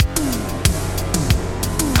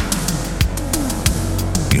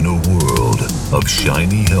of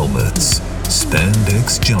shiny helmets,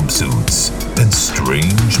 spandex jumpsuits, and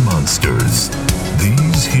strange monsters.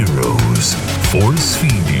 These heroes force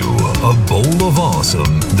feed you a bowl of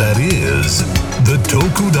awesome that is the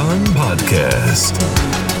Tokudan Podcast.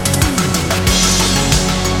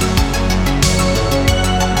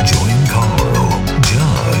 Join Carl,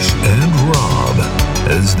 Josh, and Rob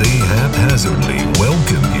as they haphazardly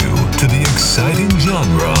welcome you to the exciting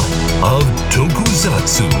genre of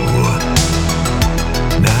Tokusatsu.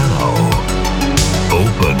 Now,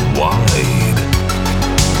 open wide.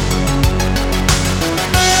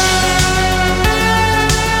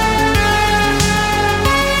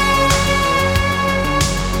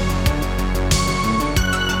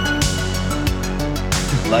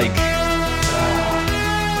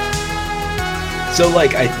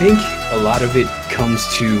 I think a lot of it comes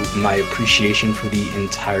to my appreciation for the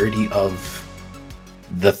entirety of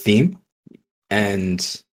the theme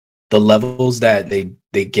and the levels that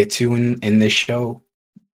they get to in this show.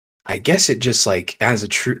 I guess it just as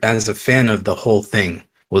a fan of the whole thing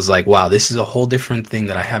was like, wow, this is a whole different thing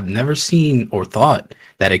that I have never seen or thought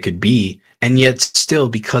that it could be, and yet still,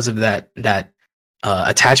 because of that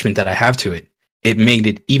attachment that I have to it, it made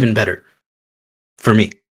it even better for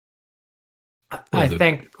me. I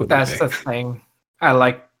think that's the thing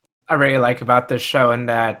I really like about this show, and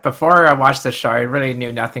that before I watched the show, I really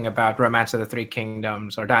knew nothing about Romance of the Three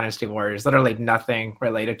Kingdoms or Dynasty Warriors. Literally nothing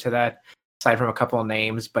related to that, aside from a couple of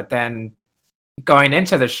names. But then going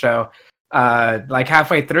into the show,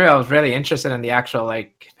 halfway through, I was really interested in the actual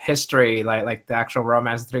history, like the actual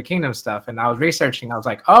Romance of the Three Kingdoms stuff. And I was researching. I was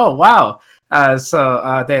like, oh wow!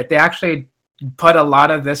 They actually put a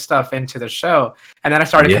lot of this stuff into the show, and then I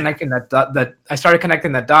started connecting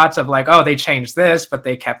the dots of they changed this, but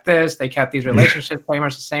they kept this. They kept these relationships pretty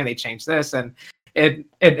much the same. They changed this, and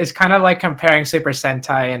it's kind of like comparing Super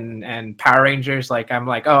Sentai and Power Rangers. They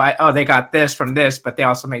got this from this, but they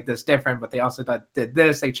also made this different. But they also did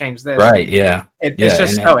this. They changed this. Right? Yeah. It's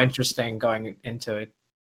just so interesting going into it.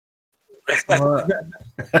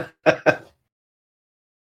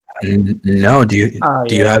 No, do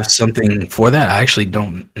you have something for that? I actually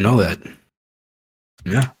don't know that.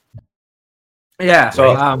 Yeah.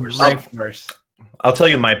 So I'll tell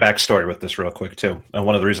you my backstory with this real quick too, and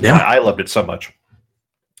one of the reasons why I loved it so much.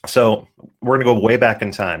 So we're gonna go way back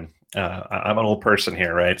in time. I'm an old person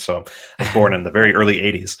here, right? So I was born in the very early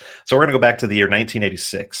 '80s. So we're gonna go back to the year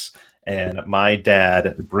 1986. And my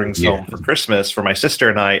dad brings home for Christmas for my sister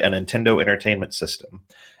and I a Nintendo Entertainment System.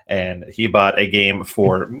 And he bought a game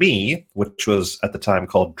for me, which was at the time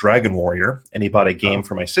called Dragon Warrior. And he bought a game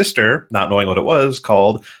for my sister, not knowing what it was,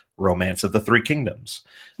 called Romance of the Three Kingdoms.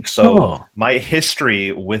 So my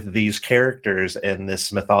history with these characters and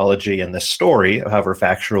this mythology and this story, however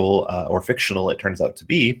factual or fictional it turns out to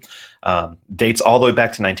be, dates all the way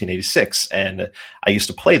back to 1986. And I used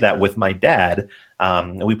to play that with my dad.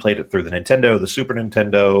 And we played it through the Nintendo, the Super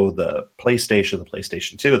Nintendo, the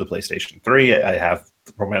PlayStation 2, the PlayStation 3. I have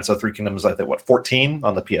Romance of the Three Kingdoms, I think, 14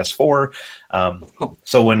 on the PS4.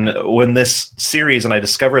 So when this series, and I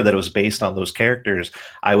discovered that it was based on those characters,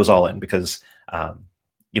 I was all in because,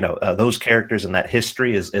 those characters and that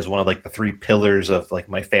history is one of the three pillars of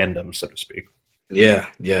my fandom, so to speak. Yeah,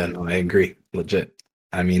 no, I agree, legit.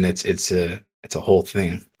 I mean, it's a whole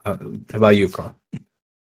thing. How about you, Carl?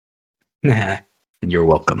 Nah, you're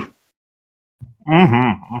welcome.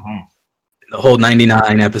 The whole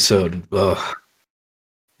 99 episode. Ugh.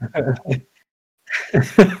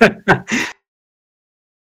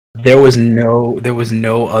 There was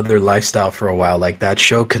no other lifestyle for a while. That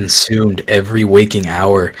show consumed every waking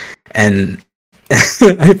hour. And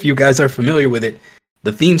if you guys are familiar with it,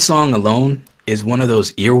 the theme song alone is one of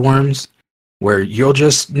those earworms where you'll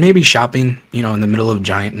just maybe shopping, in the middle of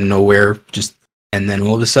giant nowhere, and then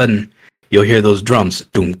all of a sudden you'll hear those drums,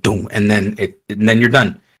 doom, doom, and then you're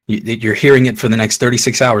done. You're hearing it for the next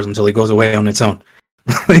 36 hours until it goes away on its own.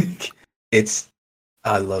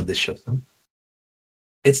 I love this show.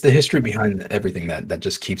 It's the history behind everything that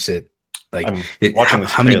just keeps it I'm watching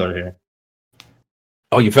this trailer here.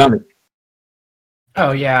 Oh, you found it?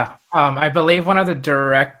 Oh yeah. I believe one of the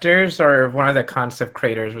directors or one of the concept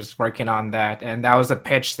creators was working on that, and that was a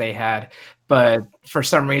pitch they had. But for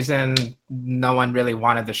some reason, no one really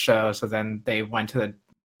wanted the show, so then they went to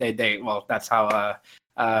that's how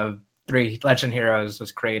Three Legend Heroes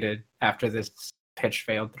was created after this pitch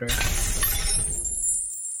failed through.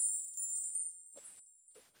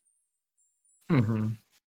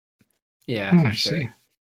 Yeah, actually.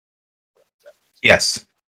 Yes.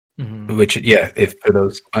 Which, if for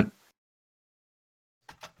those,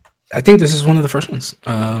 I think this is one of the first ones.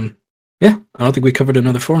 I don't think we covered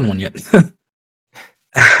another foreign one yet.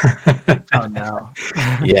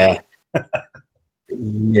 Wow. Yeah.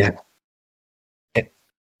 Yeah.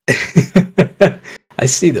 I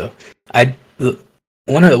see though.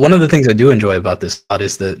 One of the things I do enjoy about this lot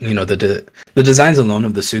is that the designs alone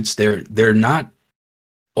of the suits, they're not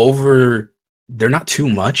they're not too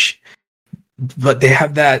much, but they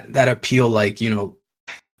have that appeal. Like,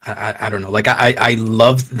 I don't know. Like I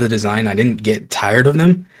love the design. I didn't get tired of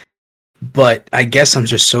them, but I guess I'm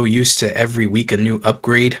just so used to every week a new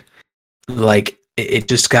upgrade. Like it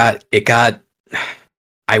got.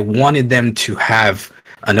 I wanted them to have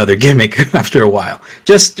another gimmick after a while,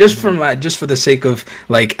 just for the sake of,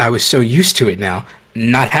 like, I was so used to it now.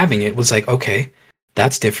 Not having it was like, okay,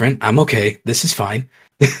 that's different. I'm okay. This is fine.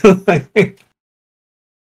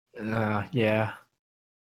 Yeah.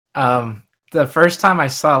 The first time I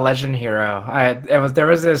saw Legend Hero, there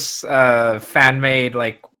was this fan made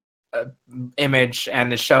image,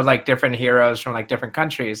 and it showed like different heroes from like different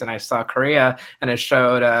countries, and I saw Korea, and it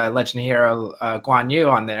showed Legend Hero Guan Yu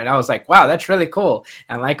on there, and I was like, wow, that's really cool.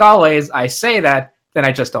 And like always, I say that, then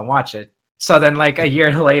I just don't watch it. So then like a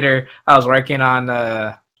year later, I was working on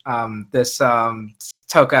this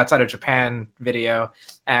Toka Outside of Japan video,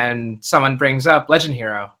 and someone brings up Legend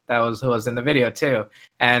Hero, who was in the video too.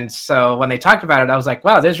 And so when they talked about it, I was like,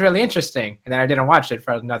 wow, this is really interesting. And then I didn't watch it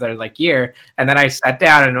for another like year. And then I sat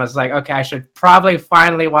down and was like, okay, I should probably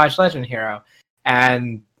finally watch Legend Hero.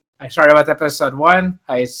 And I started with episode 1.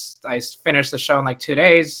 I finished the show in like 2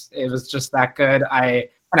 days. It was just that good. I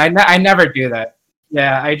never do that.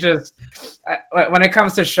 Yeah, when it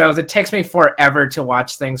comes to shows, it takes me forever to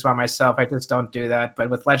watch things by myself. I just don't do that. But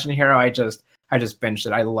with Legend Hero, I just binged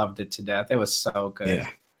it. I loved it to death. It was so good. Yeah.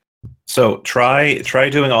 So try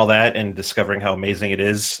doing all that and discovering how amazing it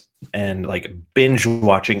is, and like binge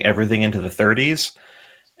watching everything into the 30s,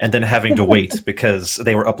 and then having to wait because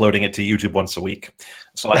they were uploading it to YouTube once a week.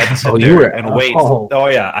 So I had to sit there and wait. Oh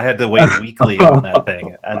yeah, I had to wait weekly on that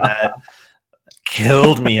thing, and that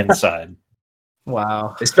killed me inside.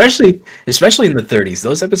 Wow. Especially in the 30s.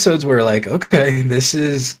 Those episodes were like, okay, this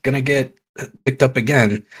is gonna get picked up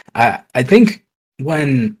again. I think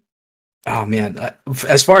when, oh man,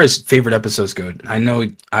 as far as favorite episodes go, I know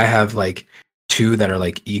I have like 2 that are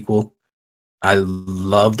like equal. I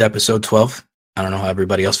loved episode 12. I don't know how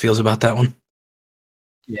everybody else feels about that one.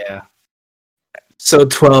 Yeah. So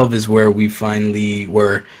 12 is where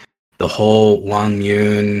the whole Wang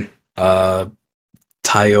Yun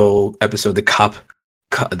Tayo episode, the cop,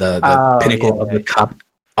 the pinnacle of the cop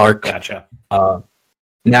arc. Gotcha.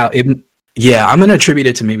 Now I'm gonna attribute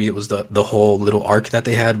it to, maybe it was the whole little arc that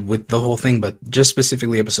they had with the whole thing, but just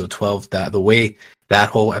specifically episode 12, that the way that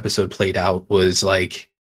whole episode played out was like,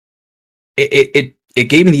 it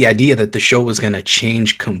gave me the idea that the show was gonna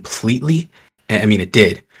change completely. I mean, it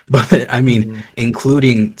did, but I mean,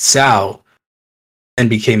 including Sao, and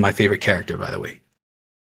became my favorite character, by the way.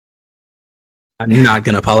 I'm not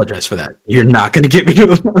going to apologize for that. You're not going to get me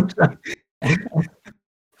to apologize.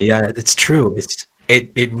 Yeah, it's true.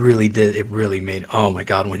 It really did. It really made, oh my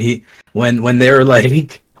God, when they were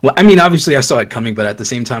like, well, I mean, obviously I saw it coming, but at the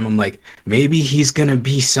same time, I'm like, maybe he's going to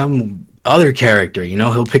be some other character,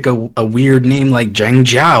 he'll pick a weird name like Zhang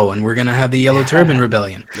Jiao, and we're going to have the Yellow Turban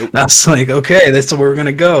Rebellion. Nope. That's like, okay, that's where we're going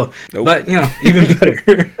to go. Nope. But, even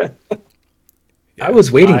better. I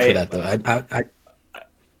was waiting for that though.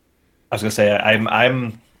 I was gonna say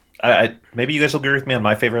I maybe you guys will agree with me on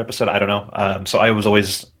my favorite episode. I don't know. So I was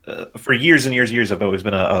always for years and years I've always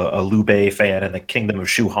been a Liu Bei fan and the Kingdom of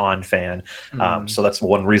Shu-Han fan. So that's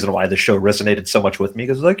one reason why the show resonated so much with me,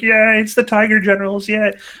 because like, yeah, it's the Tiger Generals,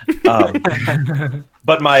 yeah.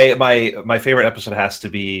 But my favorite episode has to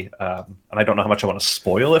be, and I don't know how much I want to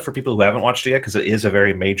spoil it for people who haven't watched it yet, because it is a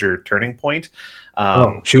very major turning point.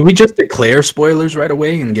 Should we just declare spoilers right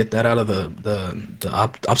away and get that out of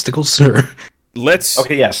the obstacles? Let's just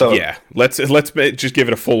give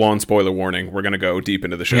it a full-on spoiler warning. We're gonna go deep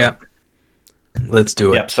into the show. Yeah, let's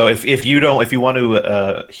do it. Yeah. So if you want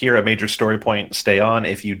to hear a major story point, stay on.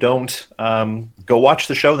 If you don't, go watch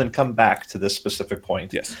the show, then come back to this specific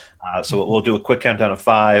point. Yes. So we'll do a quick countdown of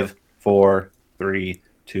 5, 4, 3,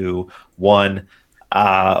 2, 1.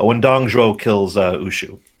 When Dong Zhuo kills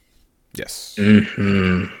Ushu. Yes.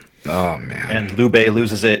 Mm-hmm. Oh man. And Liu Bei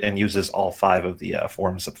loses it and uses all 5 of the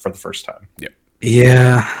forms for the first time. Yep.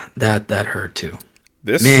 Yeah, that hurt too.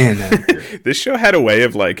 That hurt. This show had a way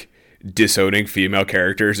of like disowning female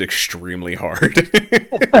characters extremely hard.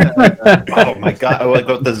 Oh my God! Like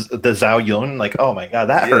the Zhao Yun, like, oh my God,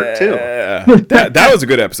 that hurt too. that was a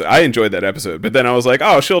good episode. I enjoyed that episode. But then I was like,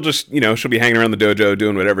 oh, she'll just she'll be hanging around the dojo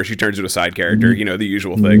doing whatever. She turns into a side character, the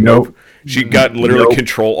usual thing. Nope. She got literally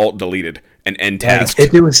Control Alt deleted an end task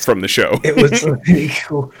from the show. It was like,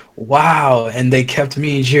 wow, and they kept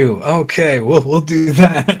Miju. Okay, we'll do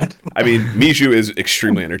that. I mean, Miju is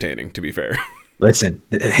extremely entertaining, to be fair. Listen,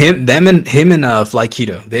 him and Fly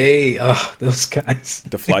Keto, those guys.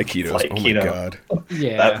 The Fly Ketos, my god.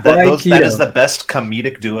 Yeah. That is the best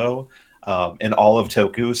comedic duo in all of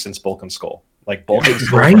Toku since Bulk and Skull. Like Bulk and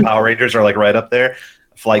Skull from Power Rangers are like right up there.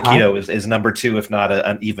 Fly Keto is number 2, if not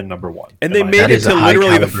an even number 1. And they made it to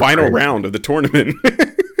literally the final round of the tournament.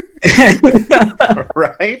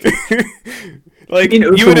 Right? Like,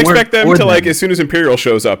 you would expect them to, like, as soon as Imperial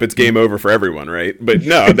shows up, it's game over for everyone, right? But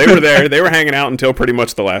no, they were there. They were hanging out until pretty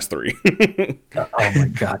much the last 3. Oh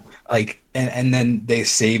my god! Like, and then they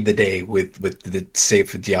saved the day with the save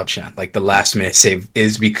for Diao-chan. Like, the last minute save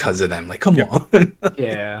is because of them. Like, come on.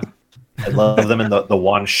 Yeah. I love them in the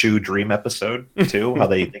Wan Shu dream episode too. How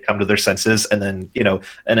they come to their senses, and then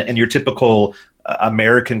and your typical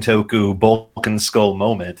American Toku Bulk and Skull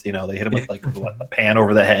moment. They hit him with like a pan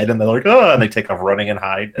over the head, and they're like, oh, and they take off running and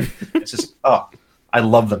hide. And it's just I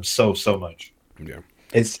love them so much. Yeah,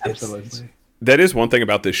 it's absolutely. That is one thing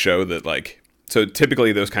about this show that, like, so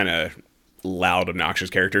typically those kind of loud,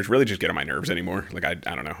 obnoxious characters really just get on my nerves anymore. Like, I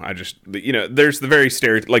don't know. I just, there's the very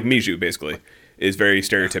like Miju basically is very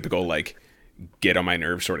stereotypical, like, get on my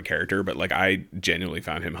nerves sort of character, but like I genuinely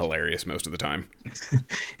found him hilarious most of the time.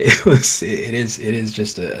 It is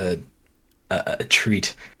just a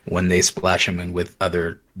treat when they splash him in with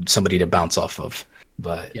somebody to bounce off of.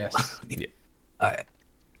 But yes,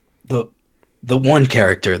 the one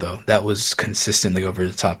character though that was consistently over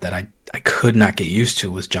the top that I could not get used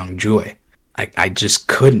to was Jung Jue. I just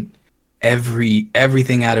couldn't.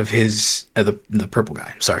 Everything out of his the purple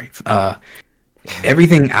guy. I'm sorry.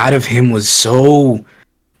 Everything out of him was so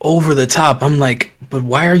over the top. I'm like, but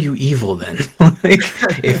why are you evil then? Like,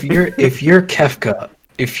 if you're Kefka,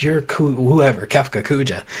 if you're whoever, Kefka,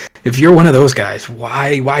 Kuja, if you're one of those guys,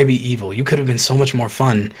 why be evil? You could have been so much more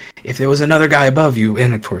fun if there was another guy above you.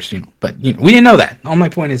 And of course, but we didn't know that. All my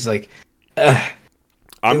point is, like,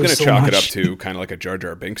 I'm going to chalk it up to kind of like a Jar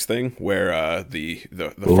Jar Binks thing, where the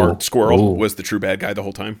fart squirrel was the true bad guy the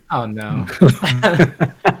whole time. Oh no!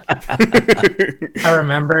 I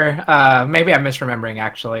remember. Maybe I'm misremembering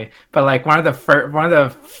actually, but like one of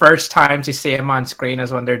the first times you see him on screen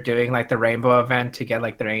is when they're doing like the rainbow event to get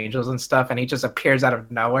like their angels and stuff, and he just appears out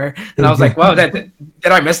of nowhere, and I was like, "Whoa! Did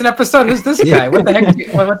I miss an episode? Who's this guy? What the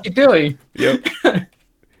heck? What's he doing?" Yep.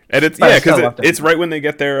 And it's because it's right when they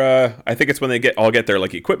get their I think it's when they all get their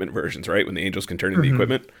like equipment versions, right? When the angels can turn into the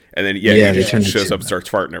equipment, and then he just shows up and starts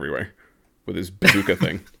farting everywhere with his bazooka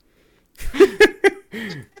thing.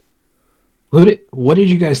 What did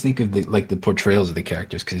you guys think of the portrayals of the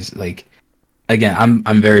characters? Because, like, again,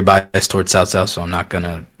 I'm very biased towards Cao Cao, so I'm not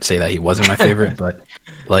gonna say that he wasn't my favorite, but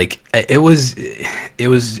like it was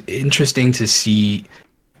interesting to see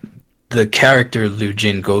the character Liu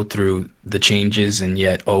Jin go through the changes and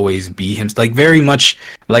yet always be him, like very much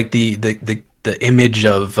like the image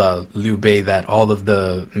of Liu Bei that all of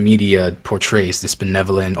the media portrays, this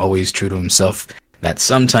benevolent, always true to himself, that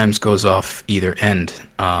sometimes goes off either end.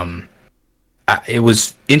 It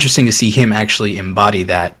was interesting to see him actually embody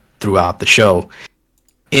that throughout the show,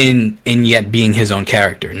 in yet being his own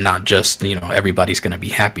character, not just everybody's gonna be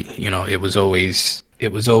happy. It was always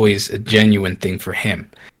a genuine thing for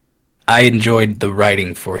him. I enjoyed the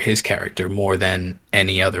writing for his character more than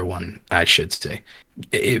any other one, I should say.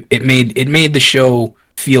 It made the show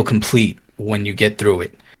feel complete when you get through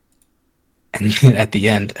it. And at the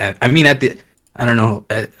end, I don't know.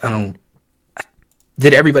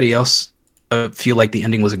 Did everybody else feel like the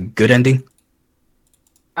ending was a good ending?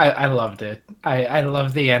 I loved it. I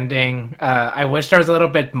love the ending. I wish there was a little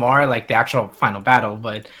bit more, like the actual final battle,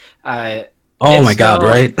 but oh my god,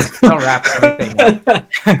 right? It still wrapped everything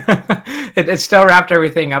up. It still wrapped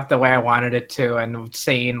everything up the way I wanted it to, and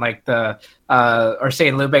seeing like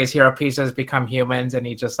seeing Liu Bei's hero pieces become humans, and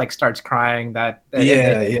he just like starts crying. Right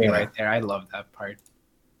there. I love that part.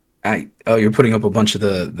 You're putting up a bunch of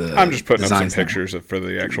the I'm just putting up some pictures for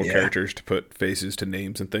the actual characters to put faces to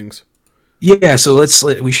names and things. Yeah, so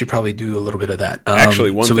we should probably do a little bit of that.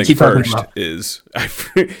 Actually, one thing first is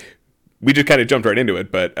we just kind of jumped right into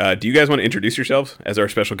it, but do you guys want to introduce yourselves as our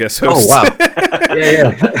special guest hosts? Oh, wow.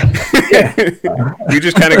 Yeah. We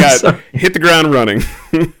just kind of hit the ground running.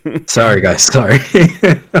 Sorry, guys. Sorry.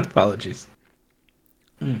 Apologies.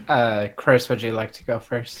 Chris, would you like to go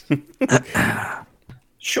first?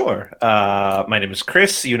 Sure. My name is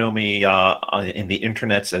Chris. You know me in the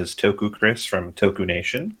internets as Toku Chris from Toku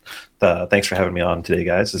Nation. Thanks for having me on today,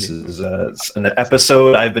 guys. This is an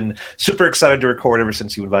episode I've been super excited to record ever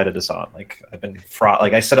since you invited us on. Like I've been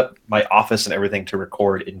I set up my office and everything to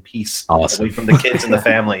record in peace, away from the kids and the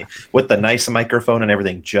family, with the nice microphone and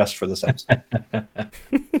everything, just for this episode.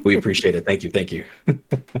 We appreciate it. Thank you.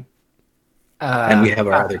 And we have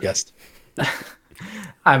our other guest.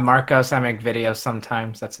 I'm Marcos. I make videos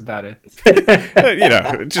sometimes. That's about it.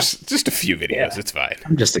 Just a few videos. Yeah. It's fine.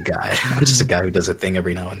 I'm just a guy who does a thing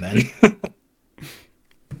every now and then.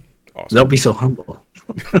 Awesome. Don't be so humble.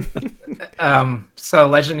 So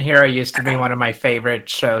Legend Hero used to be one of my favorite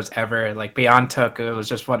shows ever. Like beyond Toku, it was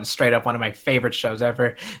just straight up one of my favorite shows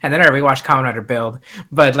ever. And then I rewatched Kamen Rider Build,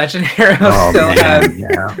 but Legend Hero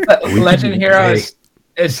Legend Hero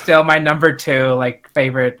is still my number 2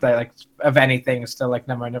 favorite of anything. Still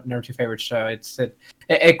number 2 favorite show.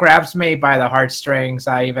 It grabs me by the heartstrings.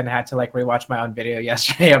 I even had to rewatch my own video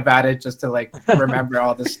yesterday about it just to remember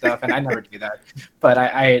all this stuff, and I never do that. But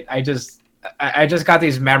I just got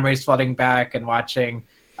these memories flooding back and watching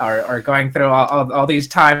or going through all these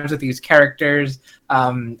times with these characters.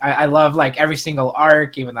 I love every single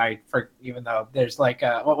arc, even though there's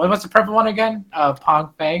what's the purple one again?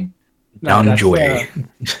 Pong Fang. Downjoy.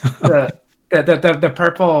 The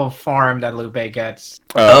purple form that Liu Bei gets.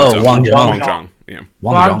 Wang Zhang. Yeah.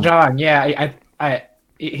 Wang Zhang. Yeah. I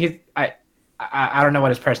don't know what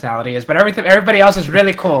his personality is, but everybody else is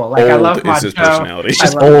really cool. I love Macho. His personality. He's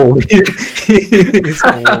just old. He's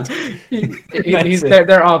old.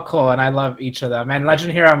 They're all cool, and I love each of them. And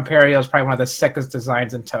Legend Hero Imperial is probably one of the sickest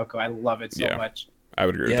designs in Toku. I love it so much. I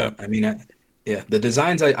would agree with that. I mean, the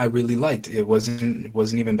designs I really liked. It wasn't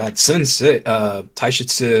even bad.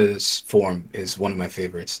 Taishitsu's form is one of my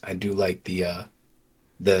favorites. I do like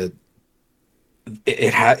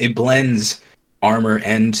it blends armor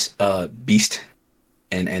and beast,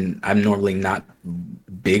 and I'm normally not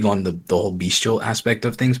big on the whole bestial aspect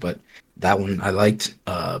of things, but that one I liked.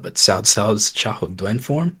 But Cao Cao's Chaho Duen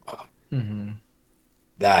form,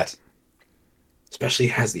 that especially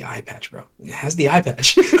has the eye patch, bro. It has the eye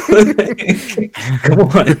patch. Come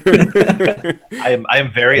on. I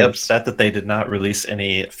am very upset that they did not release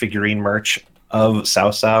any figurine merch of Cao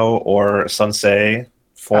Cao or Sansei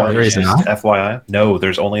forms. FYI. No,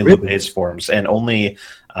 there's only Liu Bei's forms, and only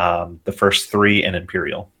the first 3 in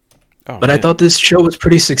Imperial. Oh, but man. I thought this show was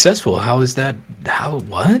pretty successful. How is that?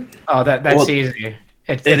 What? Oh, that's easy.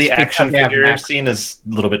 The action figure scene is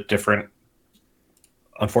a little bit different.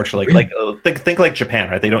 Unfortunately, think like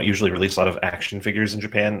Japan, right? They don't usually release a lot of action figures in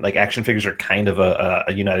Japan. Action figures are kind of a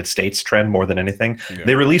United States trend more than anything. Yeah.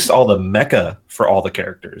 They released all the mecha for all the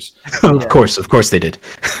characters. Of course they did.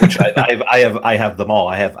 Which I have them all.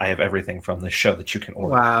 I have everything from the show that you can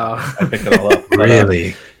order. Wow, I picked it all up.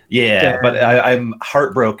 Really? But I'm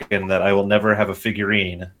heartbroken that I will never have a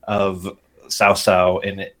figurine of Cao Cao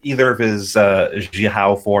in either of his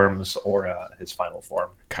Jihao forms or his final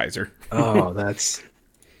form, Kaiser. Oh,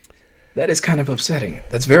 that is kind of upsetting.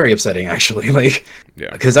 That's very upsetting, actually.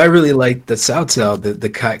 Because I really like the Cao Cao. The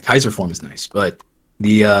Kaiser form is nice, but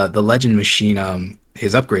the Legend Machine,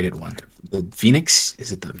 his upgraded one, the Phoenix,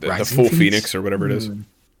 is it the full Phoenix or whatever it is?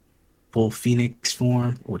 Full Phoenix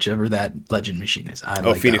form, whichever that Legend Machine is.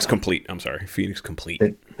 Phoenix Complete. I'm sorry, Phoenix Complete.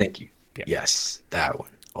 Thank you. Yeah. Yes, that one.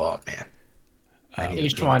 Oh man,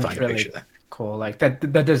 each one's really cool.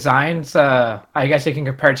 The designs, I guess you can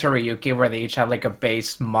compare to Ryuki, where they each have a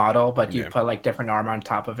base model, but you put different armor on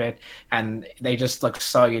top of it, and they just look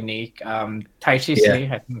so unique. Taichi C,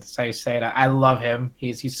 I think that's how you say it. I love him.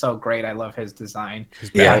 He's so great. I love his design. His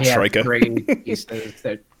Striker. Great pieces.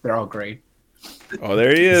 They're all great. Oh,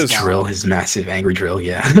 there he is. His massive angry drill.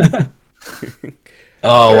 Yeah.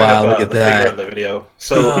 Oh wow! Look at that. The video.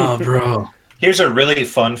 So, bro. Here's a really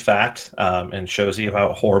fun fact, and shows you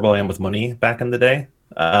how horrible I am with money back in the day.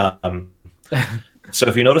 So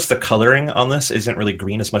if you notice, the coloring on this isn't really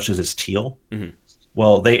green as much as it's teal. Mm-hmm.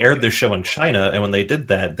 Well, they aired this show in China, and when they did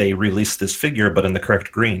that, they released this figure, but in the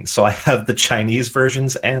correct green. So I have the Chinese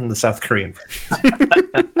versions and the South Korean versions.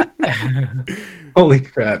 Holy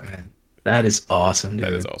crap, man. That is awesome, dude.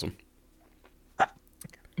 That is awesome.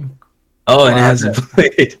 Oh, and it has a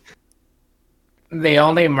blade. The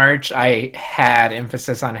only merch I had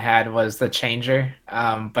was the changer,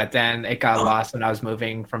 but then it got lost when I was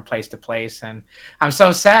moving from place to place, and I'm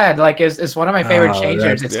so sad. It's one of my favorite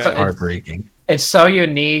changers. It's heartbreaking. It's so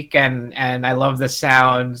unique, and I love the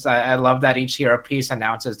sounds. I love that each hero piece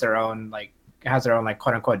announces their own has their own like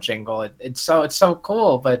quote unquote jingle. It's so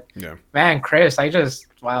cool. But man, Chris,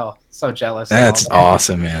 so jealous. That's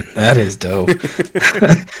awesome, man. That is dope.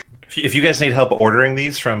 If you guys need help ordering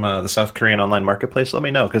these from the South Korean online marketplace, let me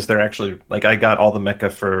know, because they're actually like, I got all the mecha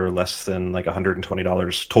for less than like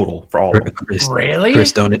 $120 total for all of them. Chris, really?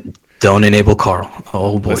 Chris, don't enable Carl.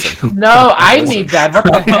 Oh boy. No, I need that. What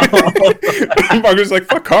the hell? Marcus like,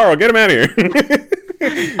 fuck Carl, get him out of here.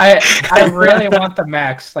 I really want the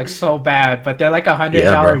Max like so bad, but they're like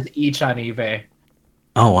 $100 each on eBay.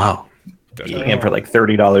 Oh wow. You can get for like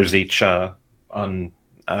 $30 each on.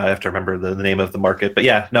 I have to remember the name of the market, but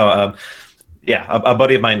a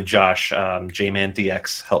buddy of mine, Josh, J-Man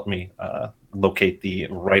DX, helped me locate the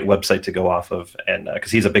right website to go off of, and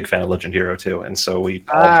because he's a big fan of Legend Hero too, and so we.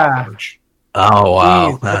 Oh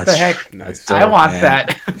wow! Jeez, what the heck? I want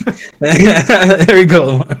that. There we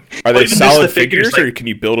go. Are they solid figures, or can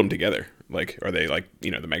you build them together? Like, are they like the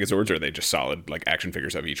Megazords, or are they just solid like action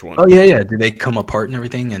figures of each one? Oh yeah. Do they come apart and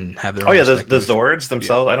everything and have their? Oh yeah, the Zords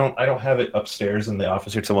themselves. Yeah. I don't have it upstairs in the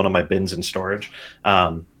office. It's in one of my bins in storage.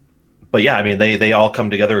 But yeah, I mean they all come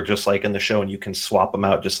together just like in the show, and you can swap them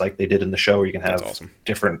out just like they did in the show. Or you can have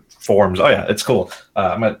different forms. Oh yeah, it's cool.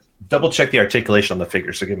 I'm gonna double check the articulation on the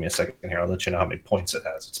figure. So give me a second here. I'll let you know how many points it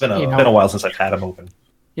has. It's been a while since I've had them open.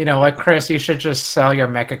 You know what, Chris? You should just sell your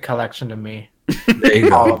mecha collection to me. There you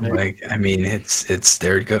go. Like, I mean, it's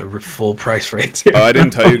there. Go full price rates. Oh, I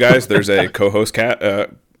didn't tell you guys. There's a co-host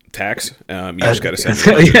tax. You just got to send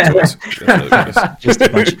just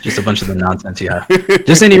a bunch of the nonsense. Yeah,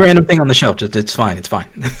 just any random thing on the shelf. It's fine. It's fine.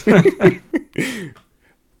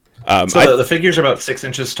 So the figures are about 6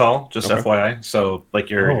 inches tall. Just FYI. So like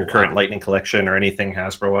your current Lightning collection or anything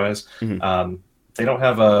Hasbro wise. Mm-hmm. They don't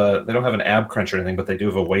have an ab crunch or anything, but they do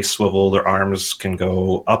have a waist swivel. Their arms can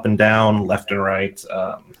go up and down, left and right.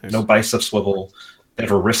 No bicep swivel. They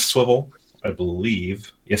have a wrist swivel, I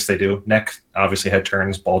believe. Yes, they do. Neck, obviously, head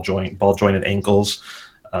turns, ball jointed ankles.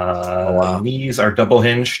 Knees are double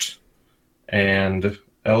hinged, and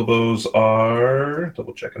elbows are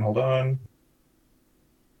double checking. Hold on.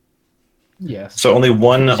 Yes. So only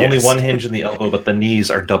one hinge in the elbow, but the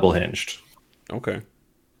knees are double hinged. Okay.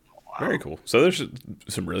 Very cool. So there's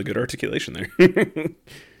some really good articulation there.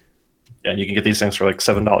 Yeah, and you can get these things for like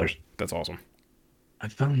 $7. That's awesome. I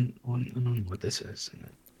found one. I don't know what this is.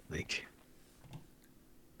 Like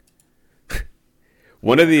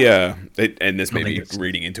one of the and this may be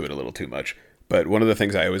reading into it a little too much, but one of the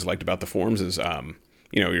things I always liked about the forms is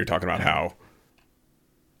you're talking about how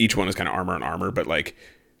each one is kind of armor on armor, but like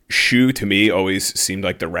Shu to me always seemed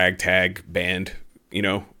like the ragtag band,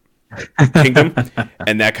 kingdom,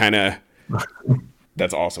 and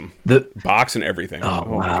that's awesome. The box and everything. Oh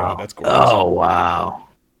wow, my God, that's gorgeous. Oh wow.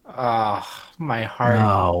 Oh, my heart.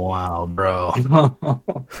 Oh wow, bro.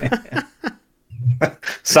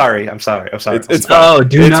 Sorry, I'm sorry. It's fine. It's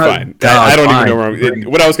fine. I don't even know where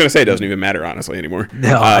what I was going to say doesn't even matter honestly anymore.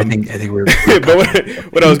 No, I think we're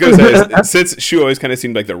but what I was going to say is since Shu always kind of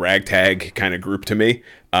seemed like the ragtag kind of group to me,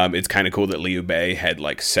 it's kind of cool that Liu Bei had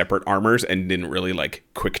like separate armors and didn't really like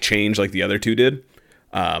quick change like the other two did.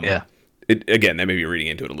 Yeah. Again, that may be reading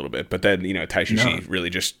into it a little bit, but then Tai Shishi really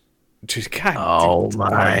just God. Oh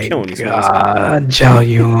my God, Zhao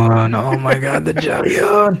Yun. Oh my God, the Zhao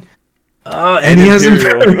Yun. And he has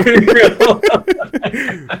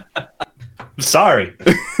Sorry.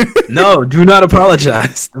 No, do not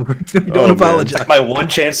apologize. Don't apologize. It's my one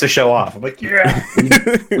chance to show off. I'm like, yeah.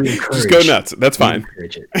 Just go nuts. That's fine.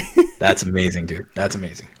 That's amazing, dude. That's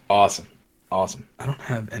amazing. Awesome. I don't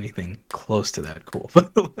have anything close to that cool, by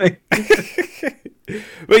the way.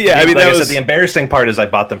 But yeah, I mean, like the embarrassing part is I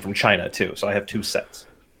bought them from China too, so I have 2 sets.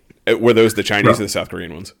 Were those the Chinese or the South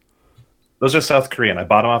Korean ones? Those are South Korean. I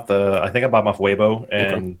bought them off I think I bought them off Weibo,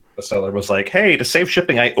 and the seller was like, "Hey, to save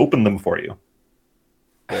shipping, I opened them for you."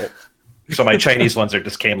 So my Chinese ones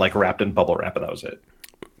just came like wrapped in bubble wrap, and that was it.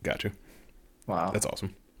 Got you. Wow, that's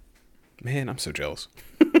awesome. Man, I'm so jealous.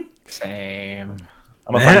 Same.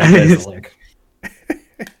 I'm gonna find you guys the link.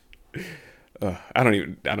 I don't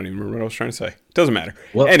even remember what I was trying to say. Doesn't matter.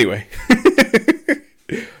 Well, anyway.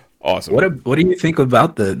 Awesome. What do you think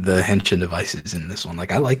about the henshin devices in this one?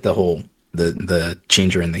 Like, I like the whole the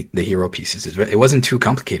changer and the hero pieces. It wasn't too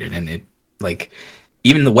complicated, and it like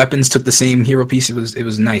even the weapons took the same hero piece. It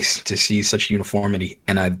was nice to see such uniformity,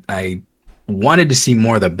 and I wanted to see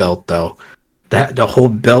more of the belt though. That the whole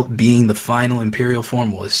belt being the final Imperial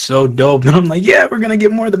form was so dope, and I'm like, yeah, we're gonna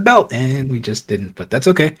get more of the belt, and we just didn't. But that's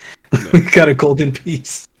okay. We got a golden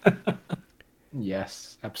piece.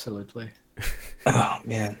 Yes, absolutely. Oh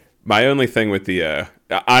man. My only thing with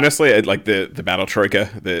honestly, like the battle troika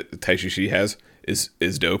that Tai Shishi has is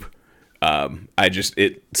dope.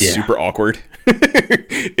 It's super awkward.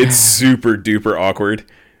 It's super duper awkward.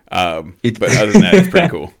 But other than that, it's pretty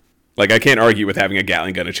cool. Like, I can't argue with having a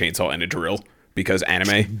Gatling gun, a chainsaw, and a drill because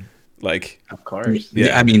anime. Like, of course.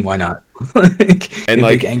 Yeah, I mean, why not? And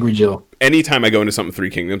like Angry Joe. Anytime I go into something Three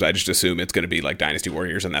Kingdoms, I just assume it's going to be like Dynasty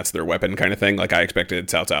Warriors and that's their weapon kind of thing. Like, I expected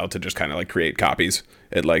Cao Cao to just kind of like create copies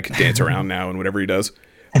and like dance around now and whatever he does.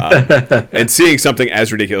 And seeing something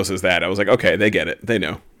as ridiculous as that, I was like, okay, they get it. They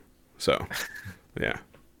know. So, yeah.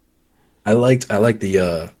 I liked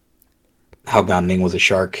the how Gan Ning was a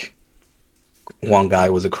shark. One guy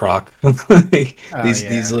was a croc.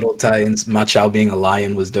 These little tie-ins. Ma Chao being a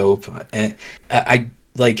lion was dope. And I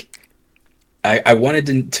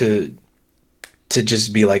wanted to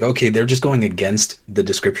just be like, okay, they're just going against the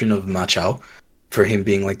description of Ma Chao for him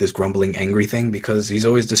being like this grumbling, angry thing, because he's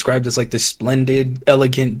always described as like this splendid,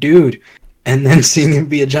 elegant dude. And then seeing him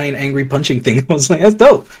be a giant, angry, punching thing, I was like, that's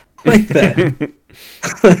dope. I like that.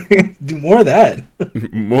 Do more of that.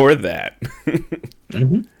 More of that.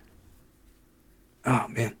 Mm-hmm. Oh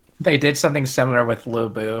man, they did something similar with Lu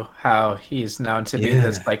Bu. How he's known to be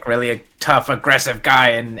this like really tough, aggressive guy,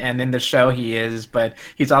 and in the show he is, but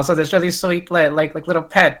he's also this really sweet like little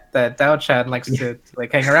pet that Dao Chan likes to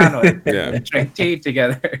like hang around with and drink tea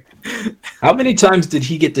together. How many times did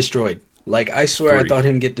he get destroyed? Like, I swear 3. I thought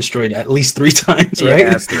him get destroyed at least 3 times, right?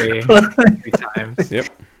 Yeah, 3 times. Yep.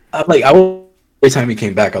 Every time he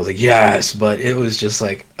came back, I was like, yes, but it was just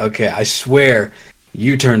like, okay, I swear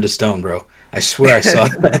you turned to stone, bro. I swear I saw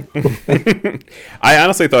that. I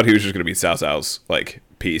honestly thought he was just going to be Cao Cao's like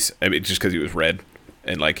piece. I mean, just because he was red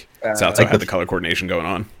and like Cao Cao had the color coordination going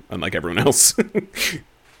on, unlike everyone else.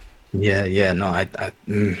 No,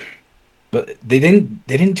 but they didn't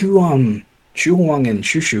do Xu Huang and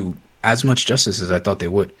Xu Shu as much justice as I thought they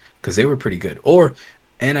would, because they were pretty good.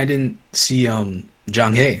 And I didn't see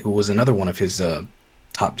Zhang He, who was another one of his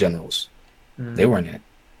top generals. They weren't in it,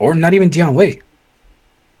 or not even Dian Wei.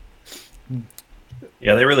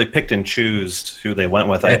 Yeah, they really picked and chose who they went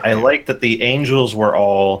with. I like that the angels were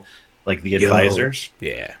all like the advisors.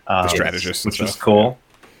 Yeah, the strategists, which was cool.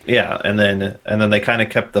 Yeah, and then they kind of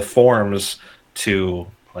kept the forms to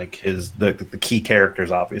like the key characters,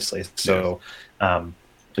 obviously. So,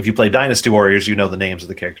 if you play Dynasty Warriors, you know the names of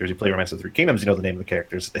the characters. You play Romance of the Three Kingdoms, you know the name of the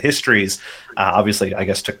characters. The histories, obviously, I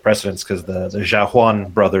guess took precedence because the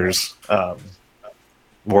Zhaohuan brothers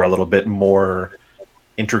were a little bit more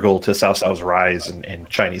integral to Cao Cao's rise in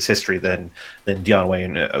Chinese history than Dian Wei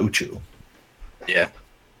and Uchu. Yeah.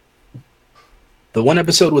 The one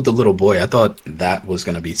episode with the little boy, I thought that was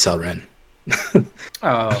going to be Cao Ren.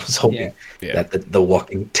 I was hoping that the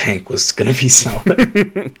walking tank was going to be Cao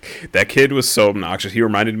Ren. That kid was so obnoxious. He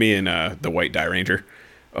reminded me in The White Die Ranger.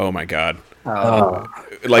 Oh my god.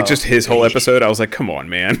 Just his whole episode, I was like, come on,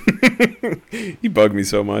 man. He bugged me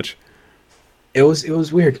so much. It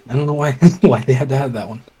was weird. I don't know why they had to have that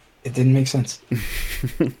one. It didn't make sense.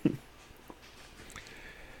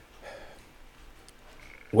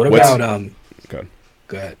 What about Go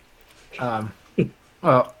ahead.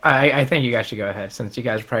 Well, I think you guys should go ahead, since you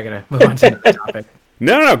guys are probably gonna move on to the topic.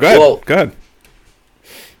 No, go ahead. Well, go ahead.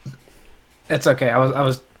 It's okay. I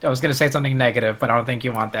was gonna say something negative, but I don't think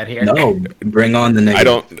you want that here. No, bring on the negative. I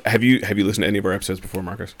don't. Have you listened to any of our episodes before,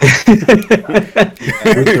 Marcus? We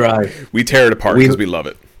try. We tear it apart because we love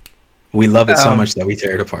it. We love it so much that we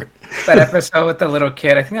tear it apart. That episode with the little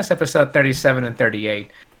kid, I think that's episode 37 and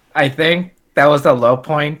 38. I think that was the low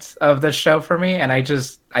point of the show for me, and I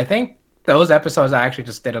think those episodes I actually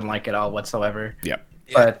just didn't like at all whatsoever. Yep.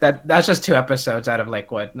 But that's just 2 episodes out of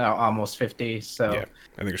almost 50. So yeah,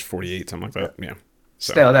 I think it's 48, something like that. Yeah.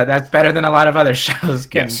 So. Still, that's better than a lot of other shows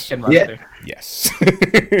can muster. Yes.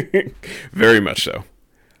 Very much so.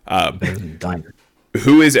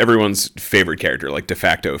 Who is everyone's favorite character, like de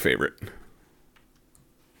facto favorite?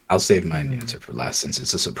 I'll save my answer for last, since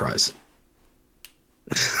it's a surprise.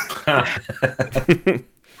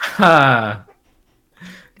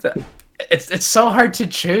 It's so hard to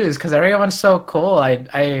choose because everyone's so cool. I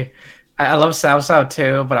love Cao Cao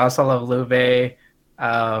too, but I also love Liu Bei.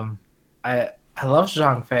 I love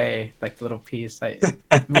Zhang Fei, like the little piece.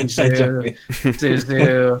 Mizu,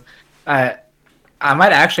 Zuzu. I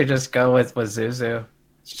might actually just go with Zuzu.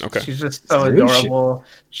 Okay. She's just so adorable.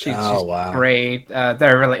 She's great.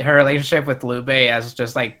 Her relationship with Liu Bei as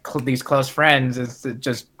just like these close friends it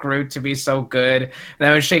just grew to be so good. And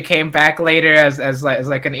then when she came back later as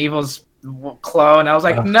like an evil clone, I was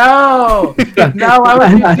like, no, why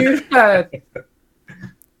would you do that?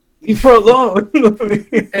 Leave her alone.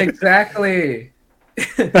 Exactly.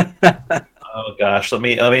 Oh gosh, let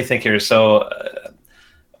me think here. So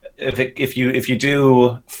if you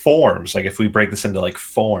do forms, like if we break this into like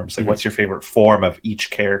forms, like what's your favorite form of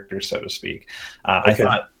each character, so to speak? I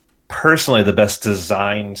thought personally the best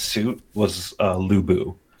design suit was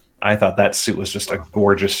Lubu. I thought that suit was just a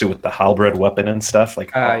gorgeous suit with the halberd weapon and stuff.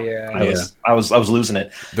 Like, I was losing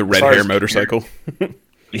it. The red hair motorcycle.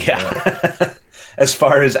 Yeah. As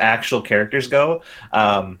far as actual characters go,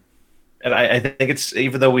 and I think it's,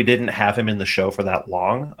 even though we didn't have him in the show for that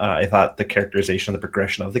long, I thought the characterization, the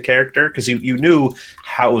progression of the character, because you knew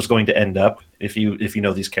how it was going to end up if you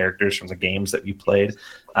know these characters from the games that you played.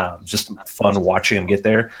 Just fun watching him get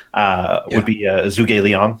there. Would be Zhuge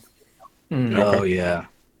Liang. Oh yeah.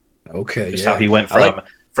 Okay. Just how he went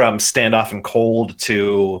from standoff and cold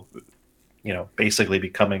to, basically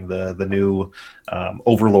becoming the new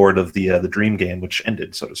overlord of the dream game, which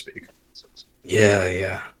ended, so to speak.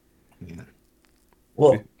 Yeah.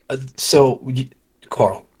 Well,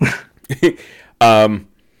 Carl.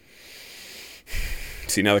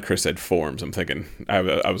 See, now that Chris said forms, I'm thinking I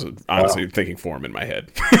was honestly thinking form in my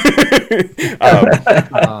head.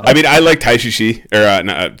 I mean, I like Tai Shi or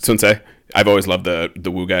Sun Tzu. I've always loved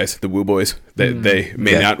the Wu guys, the Wu boys. They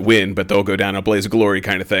may not win, but they'll go down a blaze of glory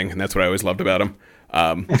kind of thing, and that's what I always loved about them.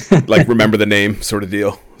 Like remember the name sort of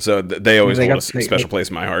deal. So they always hold a special place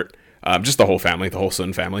in my heart. Just the whole family, the whole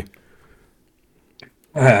Sun family.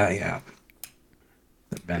 Yeah.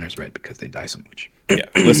 The banner's red because they die so much. Yeah,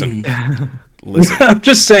 listen. I'm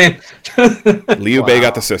just saying. Liu Bei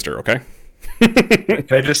got the sister, okay? Can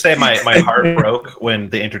I just say my heart broke when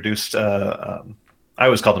they introduced, I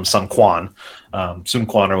always called him Sun Quan or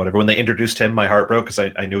whatever. When they introduced him, my heart broke because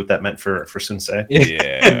I knew what that meant for Sun Tzu.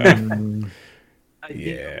 Yeah.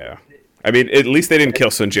 Yeah. I mean, at least they didn't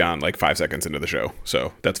kill Sun Jian like 5 seconds into the show,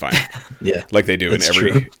 so that's fine. Yeah, like they do in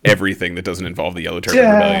everything that doesn't involve the Yellow Turban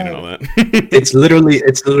Rebellion and all that. it's literally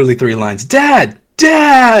 3 lines. Dad.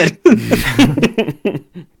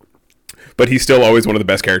 But he's still always one of the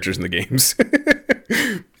best characters in the games.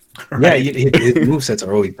 Right. Yeah, his movesets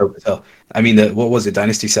are always dope as hell. I mean, what was it,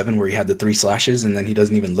 Dynasty 7, where he had the 3 slashes and then he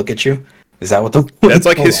doesn't even look at you? Is that what That's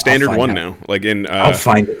like his standard one now. Like in I'll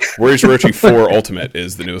find it. Warriors Orochi 4 Ultimate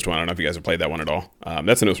is the newest one. I don't know if you guys have played that one at all.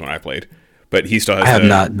 That's the newest one I played. But he still has I have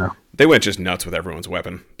not, no. They went just nuts with everyone's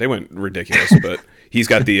weapon. They went ridiculous, but he's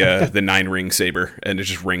got the 9-ring saber, and it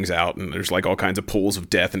just rings out, and there's like all kinds of pools of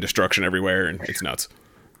death and destruction everywhere, and it's nuts.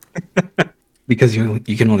 Because you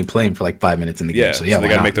can only play him for like 5 minutes in the game. So they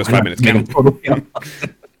gotta make those 5 minutes count.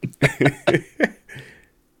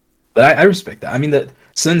 But I respect that. I mean, the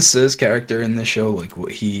Sun Tzu's character in the show, like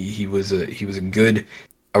he was a good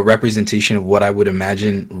representation of what I would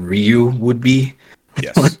imagine Ryu would be.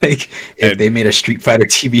 Yes. Like if they made a Street Fighter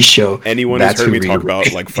TV show. Anyone who's heard me talk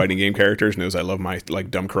about like fighting game characters knows I love my like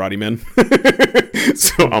dumb karate men.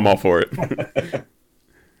 So I'm all for it.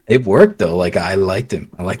 It worked though. Like I liked him.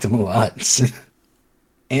 I liked him a lot.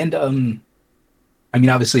 And I mean,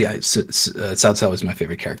 obviously, Cao Cao is my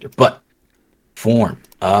favorite character, but form.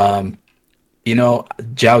 Zhao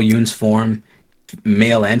Yun's form,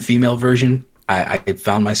 male and female version, I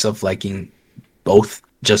found myself liking both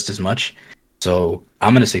just as much. So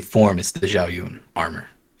I'm gonna say form is the Zhao Yun armor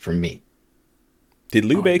for me. Did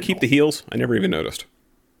Liu Bei keep the heels? I never even noticed.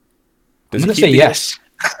 I'm gonna say yes.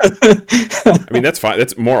 I mean, that's fine.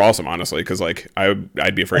 That's more awesome, honestly, because like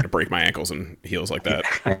I'd be afraid to break my ankles in heels like that.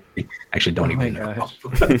 I actually don't even know.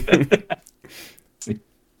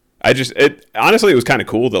 Honestly, it was kind of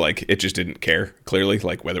cool that like it just didn't care clearly,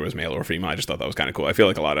 like whether it was male or female. I just thought that was kind of cool. I feel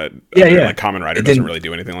like a lot of like Kamen Rider doesn't really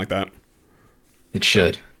do anything like that. It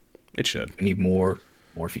should. We need more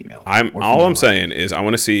female. I'm saying is I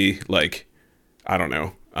want to see like I don't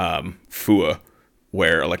know Fua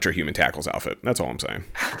wear Electro Human Tackle's outfit. That's all I'm saying.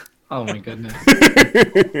 Oh my goodness.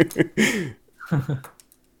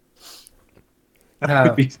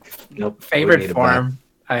 Favorite form?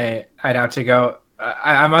 I'd have to go.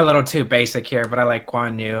 I'm a little too basic here, but I like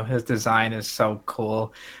Guan Yu. His design is so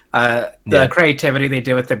cool. The creativity they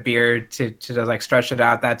did with the beard to like stretch it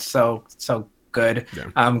out, that's so good.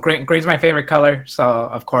 Yeah. Green's my favorite color, so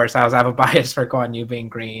of course I have a bias for Guan Yu being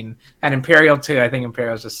green. And Imperial too. I think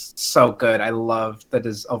Imperial is just so good. I love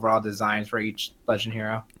the overall designs for each Legend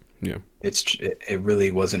hero. Yeah, it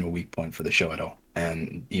really wasn't a weak point for the show at all.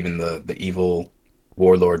 And even the evil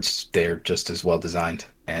warlords, they're just as well designed.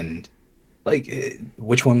 And like,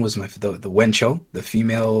 which one was the Wen Chou, the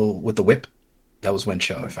female with the whip? That was Wen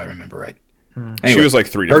Chou, if I remember right. Anyway, she was like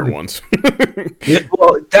 3 different ones.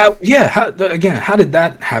 How did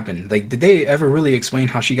that happen? Like, did they ever really explain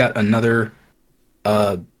how she got another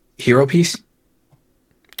hero piece?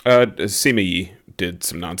 Sima Yi did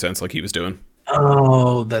some nonsense like he was doing.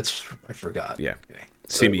 Oh, I forgot. Yeah. Okay.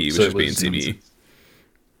 CBE was just being CBE.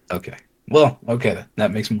 Okay. Well, okay,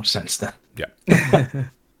 that makes more sense then. Yeah.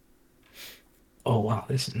 Oh wow,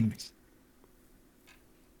 this is nice.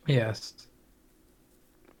 Yes.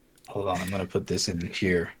 Hold on, I'm gonna put this in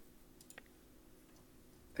here.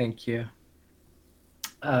 Thank you.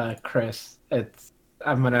 Chris,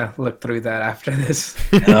 I'm gonna look through that after this.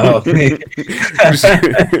 Oh, the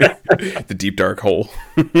deep dark hole.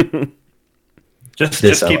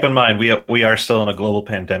 Just keep in mind, we are still in a global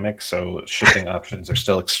pandemic, so shipping options are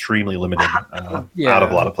still extremely limited out of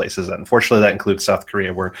a lot of places. And unfortunately, that includes South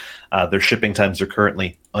Korea, where their shipping times are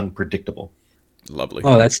currently unpredictable. Lovely.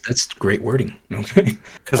 Oh, that's great wording. Okay.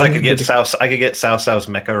 Because I could get Cao Cao's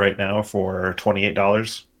Mecha right now for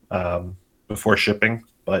 $28 before shipping,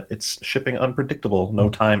 but it's shipping unpredictable, no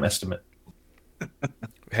time estimate.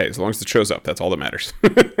 Hey, as long as it shows up, that's all that matters.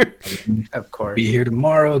 Of course. Be here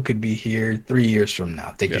tomorrow, could be here 3 years from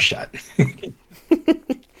now. Take your shot.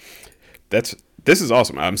 This is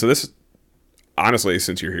awesome. So this, honestly,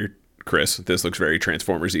 since you're here, Chris, this looks very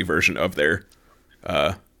Transformers-y version of their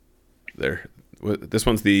this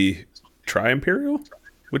one's the Tri-Imperial?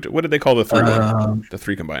 What did they call the three one? The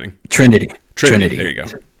three combining? Trinity. There you go.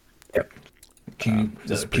 Yep.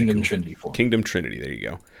 Kingdom Trinity 4. Kingdom Trinity. There you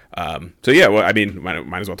go. So yeah, well, I mean,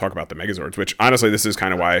 might as well talk about the Megazords, which honestly, this is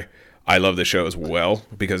kind of why I love this show as well,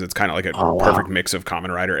 because it's kind of like a perfect mix of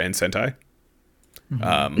Kamen Rider and Sentai.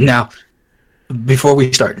 Now, before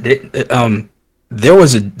we start, there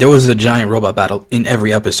was a giant robot battle in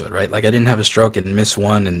every episode, right? Like I didn't have a stroke and miss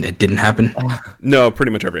one, and it didn't happen. No,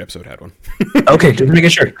 pretty much every episode had one. Okay, just making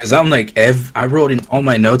sure, because I'm like, I wrote in all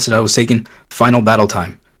my notes that I was taking final battle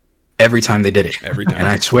time. Every time they did it. Every time. And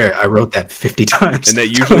I swear, I wrote that 50 times. And that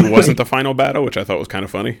usually wasn't the final battle, which I thought was kind of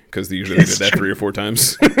funny, because usually they did that 3 or 4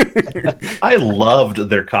 times. I loved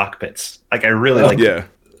their cockpits. Like, I really liked yeah.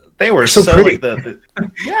 They were so pretty. Like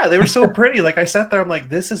they were so pretty. Like, I sat there, I'm like,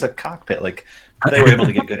 this is a cockpit. Like, they were able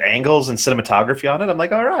to get good angles and cinematography on it. I'm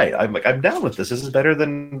like, all right, I'm down with this. This is better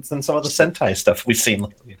than some of the Sentai stuff we've seen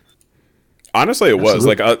lately. Honestly, it was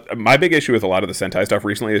like my big issue with a lot of the Sentai stuff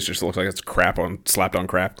recently is just it looks like it's slapped on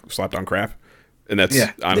crap, and that's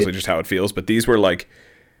honestly just how it feels. But these were like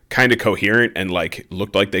kind of coherent and like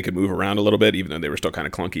looked like they could move around a little bit, even though they were still kind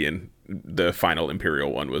of clunky. And the final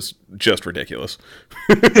Imperial one was just ridiculous,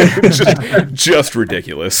 just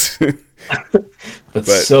ridiculous. but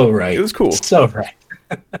so right. It was cool. So right.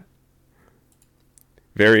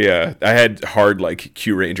 Very, I had hard like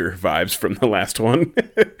Q Ranger vibes from the last one,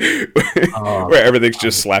 where everything's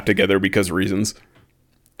just slapped together because of reasons.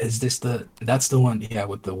 Is this that's the one? Yeah,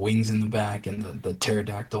 with the wings in the back and the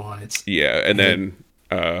pterodactyl on it. Yeah, and then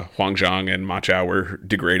Huang Zhang and Ma Chao were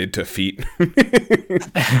degraded to feet.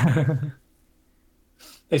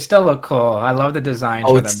 They still look cool. I love the design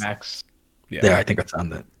for the mechs. Yeah. There, I think I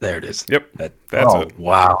found it. There it is. Yep, that's it.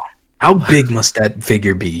 Wow. How big must that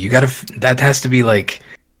figure be? That has to be like...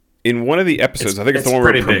 In one of the episodes, I think it's the one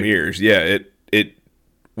where it premieres. Yeah, it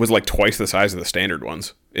was like twice the size of the standard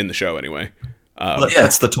ones in the show anyway.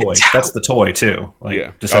 That's the toy. That's the toy too. Like,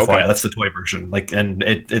 yeah. Just FYI, that's the toy version. Like, and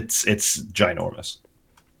it's ginormous.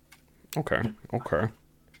 Okay.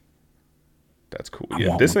 That's cool.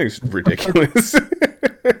 Yeah, this thing's ridiculous.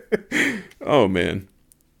 Oh man.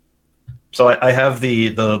 So I have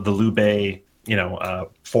the Liu Bei,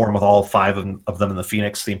 form with all 5 of them in the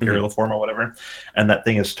Phoenix, the Imperial form or whatever, and that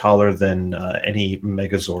thing is taller than any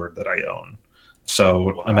Megazord that I own.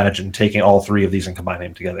 So imagine taking all 3 of these and combining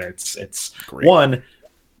them together. It's great. One,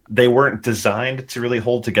 they weren't designed to really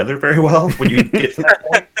hold together very well when you get to that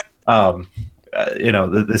point.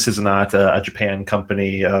 This is not a Japan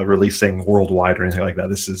company releasing worldwide or anything like that.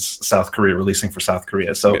 This is South Korea releasing for South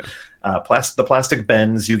Korea. So the plastic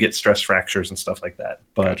bends, you get stress fractures and stuff like that.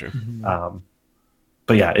 But gotcha.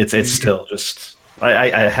 But yeah, it's still just I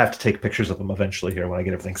have to take pictures of them eventually here when I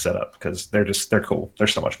get everything set up, because they're cool. They're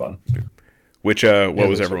so much fun. Which what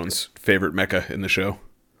was everyone's favorite mecha in the show?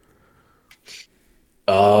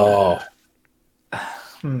 Oh.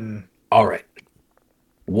 All right.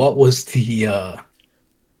 What was the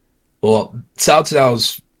Cao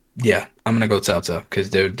Cao's? Yeah, I'm gonna go Cao Cao, because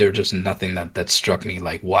they're just nothing that struck me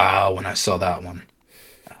like wow when I saw that one.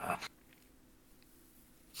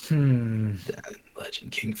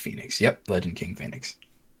 Legend King Phoenix. Yep, Legend King Phoenix.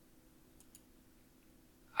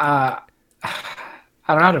 I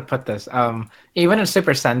don't know how to put this. Even in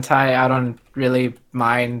Super Sentai, I don't really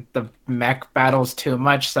mind the mech battles too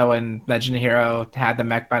much. So when Legend Hero had the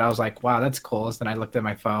mech battle, I was like, wow, that's cool. So then I looked at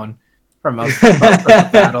my phone for most of the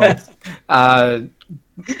battles.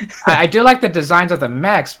 I do like the designs of the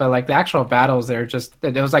mechs, but like the actual battles, they're just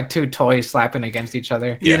it was like two toys slapping against each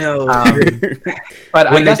other. You know,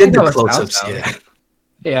 but when they did the close-ups,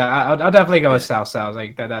 yeah, I'll definitely go with Cao Cao.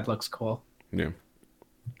 Like that looks cool. Yeah.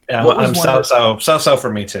 Yeah, I'm Cao Cao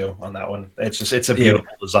for me too on that one. It's a beautiful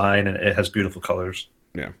design and it has beautiful colors.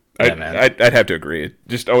 Yeah, I'd have to agree. It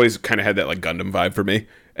just always kind of had that like Gundam vibe for me,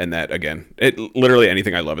 and that again, it literally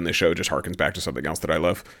anything I love in this show just harkens back to something else that I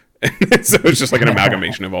love. So it's just like an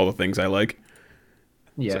amalgamation of all the things I like.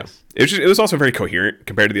 Yes, so, it was also very coherent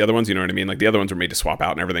compared to the other ones. You know what I mean? Like the other ones were made to swap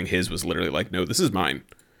out and everything. His was literally like, no, this is mine.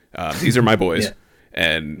 These are my boys,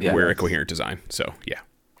 and we're a coherent design. So yeah.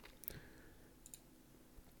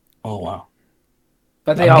 Oh wow!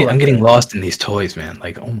 But I'm getting lost in these toys, man.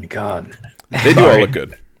 Like, oh my god. They do all look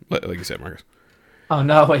good, like you said, Marcus. Oh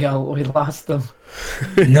no, we lost them.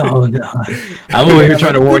 No. I'm over here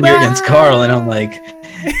trying to warn you against Carl, and I'm like,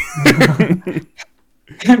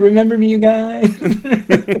 remember me, you guys?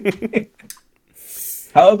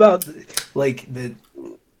 How about like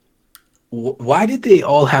why did they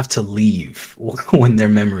all have to leave when their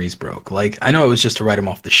memories broke? Like, I know it was just to write them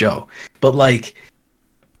off the show, but like,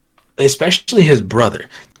 especially his brother.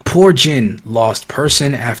 Poor Jin lost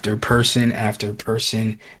person after person after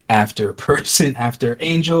person after person after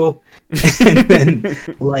Angel, and then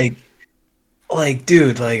like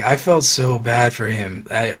dude, like I felt so bad for him.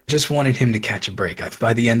 I just wanted him to catch a break.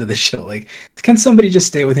 By the end of the show, like, can somebody just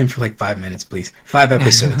stay with him for like 5 minutes, please? 5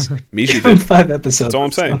 episodes. Mishu did 5 episodes. That's all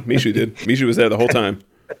I'm saying. Mishu did. Mishu was there the whole time.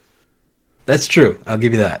 That's true. I'll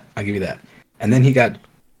give you that. And then he got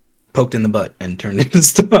poked in the butt and turned into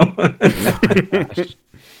stone.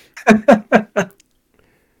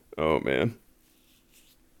 Oh man.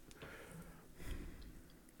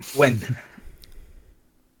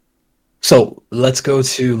 So let's go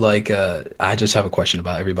to like I just have a question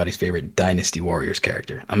about everybody's favorite Dynasty Warriors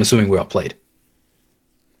character. I'm assuming we all played.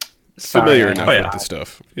 Familiar enough with the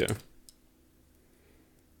stuff. Yeah.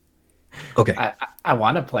 Okay. I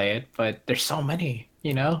want to play it, but there's so many.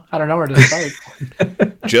 You know, I don't know where to start.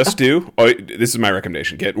 Just do. Oh, this is my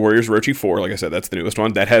recommendation. Get Warriors Orochi 4. Like I said, that's the newest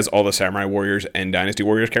one. That has all the Samurai Warriors and Dynasty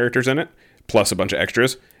Warriors characters in it, plus a bunch of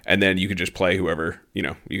extras. And then you can just play whoever, you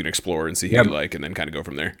know, you can explore and see who you like and then kind of go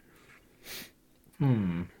from there.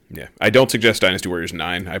 Yeah. I don't suggest Dynasty Warriors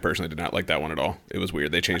 9. I personally did not like that one at all. It was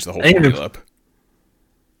weird. They changed the whole formula up.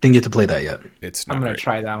 Didn't get to play that yet. It's not I'm going to great.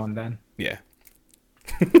 try that one then. Yeah.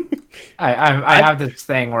 I have this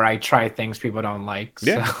thing where I try things people don't like.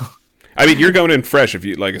 So. Yeah. I mean, you're going in fresh if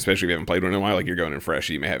you like, especially if you haven't played one in a while. Like you're going in fresh,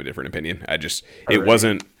 you may have a different opinion. It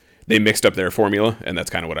wasn't. They mixed up their formula, and that's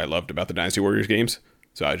kind of what I loved about the Dynasty Warriors games.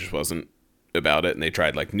 So I just wasn't about it, and they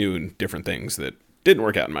tried like new and different things that didn't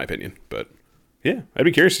work out in my opinion. But yeah, I'd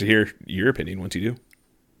be curious to hear your opinion once you do.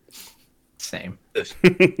 Same.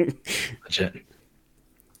 Legit.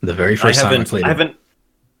 The very first time I played it.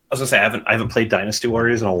 I was gonna say I haven't played Dynasty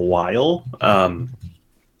Warriors in a while.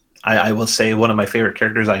 I will say one of my favorite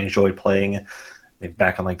characters I enjoyed playing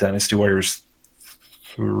back on like Dynasty Warriors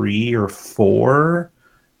 3 or 4.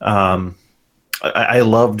 I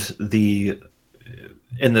loved in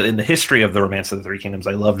the history of the Romance of the Three Kingdoms.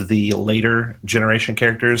 I loved the later generation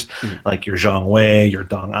characters like your Zhang Wei, your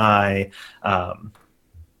Dong Ai,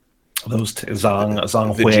 those Zhang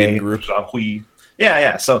Hui, Zhang Hui.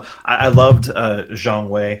 Yeah. So I loved Zhang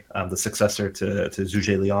Wei, the successor to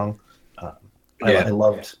Zhu Liang.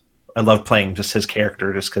 I loved playing just his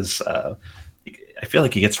character, just because I feel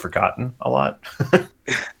like he gets forgotten a lot.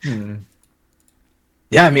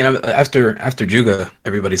 Yeah, I mean, after Juga,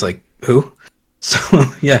 everybody's like, who? So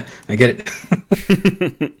yeah, I get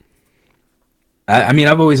it. I mean,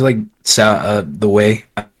 I've always liked the Wei.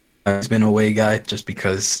 I've been a Wei guy just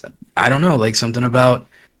because I don't know, like something about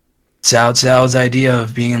Cao Cao's idea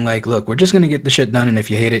of being like, look, we're just gonna get the shit done, and if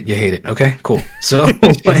you hate it, you hate it. Okay, cool. So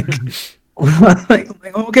like,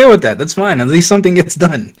 I'm okay with that. That's fine. At least something gets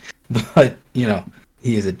done. But you know,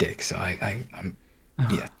 he is a dick. So I'm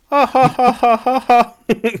yeah.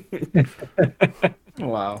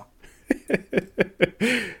 Wow.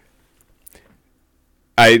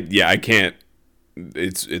 I can't.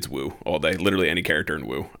 It's Wu all day. Literally any character in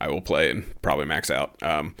Wu, I will play and probably max out.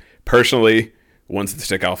 Personally, ones that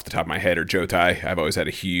stick off the top of my head are Jotai. I've always had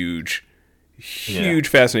a huge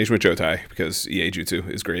fascination with Jotai because EA Jutsu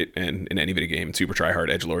is great, and in any video game, super tryhard,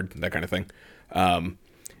 edgelord, that kind of thing. And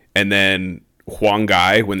then Huang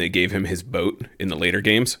Gai, when they gave him his boat in the later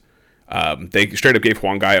games, they straight up gave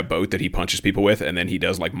Huang Gai a boat that he punches people with, and then he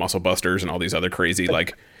does like muscle busters and all these other crazy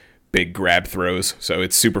like big grab throws. So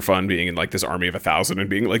it's super fun being in like this army of 1,000 and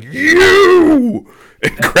being like, you!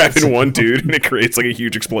 And grabbing one dude and it creates like a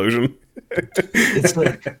huge explosion. It's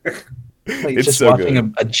like It's just so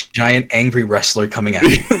watching a giant angry wrestler coming at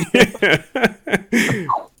you.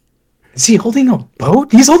 Is he holding a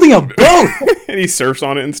boat? He's holding a boat! And he surfs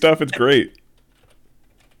on it and stuff. It's great.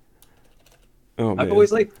 Oh, man. I've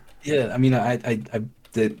always like, yeah. I mean,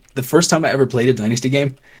 the first time I ever played a Dynasty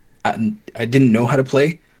game, I didn't know how to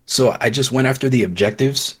play, so I just went after the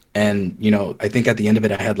objectives. And I think at the end of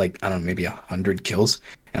it, I had like, I don't know, maybe 100 kills,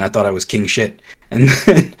 and I thought I was king shit. And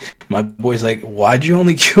then my boy's like, "Why'd you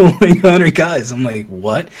only kill like 100 guys?" I'm like,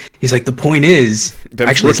 "What?" He's like, "The point is,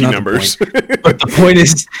 actually, it's not numbers. The point, but the point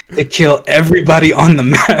is to kill everybody on the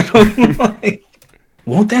map." I'm like,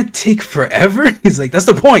 won't that take forever? He's like, "That's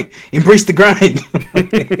the point. Embrace the grind."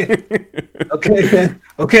 Okay, man.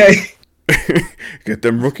 Okay. Get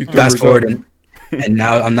them rookie. Fast forward, and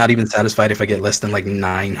now I'm not even satisfied if I get less than like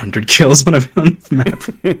 900 kills when I'm on the map.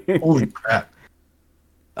 Holy crap!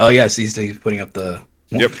 Oh yeah, so he's putting up the.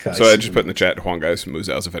 Yep. So I just put in the chat Huang Gai's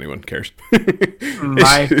Musaos if anyone cares.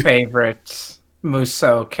 My favorite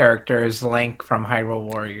Musou character is Link from Hyrule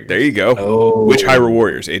Warriors. There you go. Oh. Which Hyrule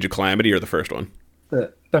Warriors? Age of Calamity or the first one?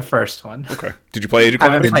 The first one. Okay. Did you play Age of I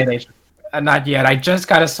Calamity? haven't played Age. Not yet. I just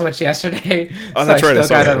got a Switch yesterday. Oh, that's right.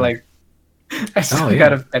 I still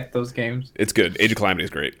gotta pick those games. It's good. Age of Calamity is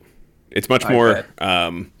great. It's much more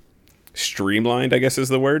streamlined, I guess is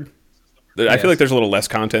the word. I feel like there's a little less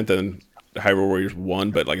content than Hyrule Warriors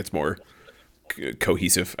 1, but like it's more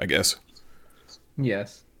cohesive, I guess.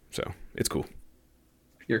 Yes. So it's cool.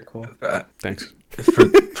 You're cool. Thanks.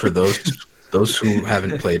 For those who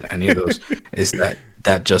haven't played any of those, is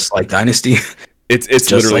that just like Dynasty? It's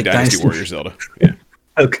just literally like Dynasty Warriors Zelda. Yeah.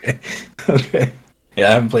 Okay. Yeah,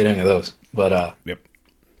 I haven't played any of those, but yep.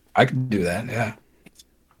 I could do that. Yeah.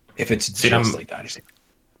 If it's just like Dynasty.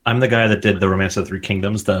 I'm the guy that did the Romance of the Three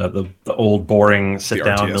Kingdoms, the old boring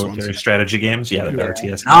sit-down military strategy games. Yeah, the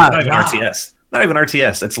RTS. Not even RTS. Not even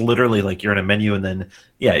RTS. It's literally like you're in a menu and then,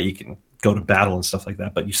 you can go to battle and stuff like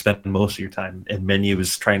that, but you spend most of your time in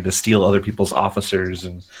menus trying to steal other people's officers.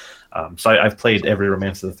 And so I've played every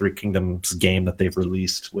Romance of the Three Kingdoms game that they've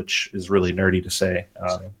released, which is really nerdy to say.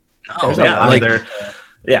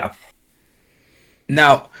 Yeah.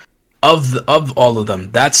 Now, of all of them,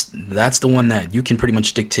 that's the one that you can pretty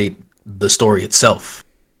much dictate the story itself,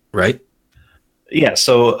 right? Yeah.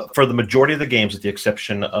 So for the majority of the games, with the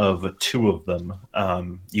exception of 2 of them,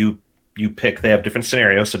 you pick. They have different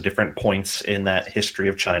scenarios, so different points in that history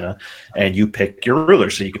of China, and you pick your ruler.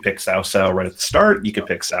 So you could pick Cao Cao right at the start. You could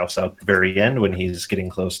pick Cao Cao at the very end when he's getting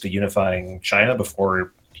close to unifying China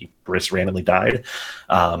before he just randomly died.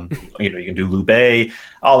 You can do Liu Bei,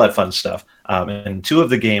 all that fun stuff. And 2 of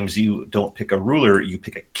the games, you don't pick a ruler, you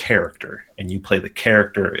pick a character, and you play the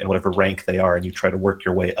character in whatever rank they are, and you try to work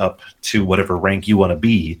your way up to whatever rank you want to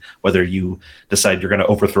be, whether you decide you're going to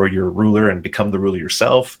overthrow your ruler and become the ruler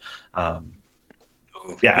yourself.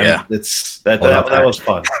 It's that was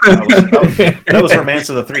fun. That was Romance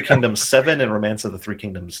of the Three Kingdoms 7 and Romance of the Three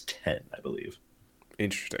Kingdoms 10, I believe.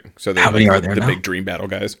 Interesting. So how many are there the now? big dream battle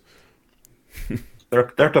guys? They're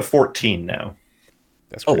up to 14 now.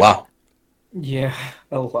 That's crazy. Oh wow. Yeah,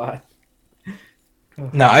 a lot.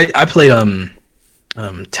 Now I played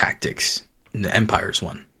Tactics, the Empires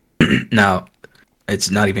one. Now I'm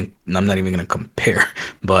not even gonna compare,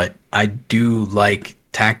 but I do like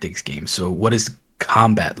tactics games. So what is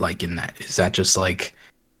combat like in that? Is that just like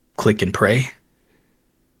click and pray?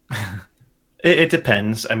 It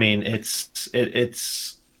depends. I mean,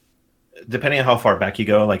 it's depending on how far back you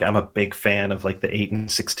go. Like, I'm a big fan of like the 8 and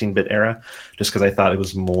 16-bit era, just because I thought it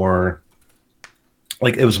was more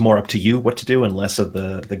up to you what to do and less of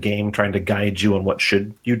the game trying to guide you on what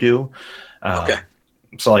should you do. Okay.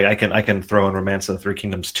 So like I can throw in Romance of the Three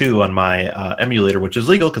Kingdoms 2 on my emulator, which is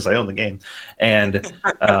legal because I own the game, and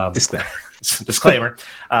disclaimer.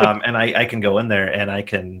 And I can go in there and I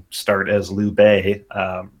can start as Liu Bei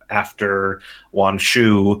after Wan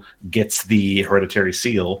Shu gets the hereditary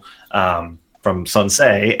seal from Sun Ce,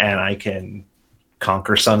 and I can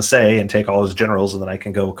conquer Sun Ce and take all his generals, and then I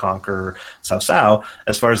can go conquer Cao Cao.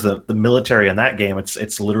 As far as the military in that game,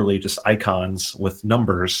 it's literally just icons with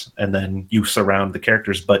numbers, and then you surround the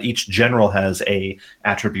characters, but each general has a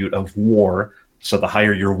attribute of war. So the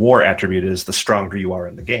higher your war attribute is, the stronger you are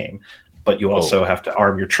in the game. But you also have to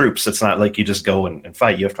arm your troops. It's not like you just go and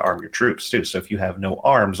fight. You have to arm your troops too. So if you have no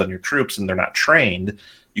arms on your troops and they're not trained,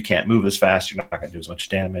 you can't move as fast. You're not going to do as much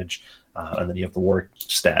damage. And then you have the war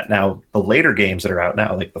stat. Now, the later games that are out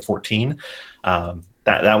now, like the 14,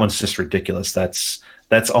 that one's just ridiculous. That's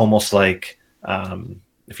almost like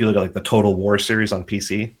if you look at like the Total War series on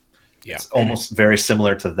PC, it's almost very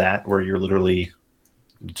similar to that, where you're literally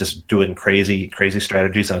just doing crazy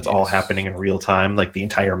strategies, and it's all happening in real time. Like the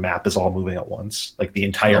entire map is all moving at once, like the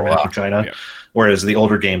entire map of China. Yeah. Whereas the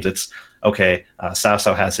older games, it's okay. Cao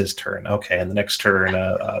Cao has his turn. Okay, and the next turn,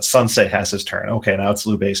 Sun Ce has his turn. Okay, now it's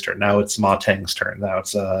Liu Bei's turn. Now it's Ma Teng's turn. Now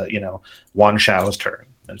it's Wan Shao's turn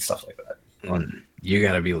and stuff like that. You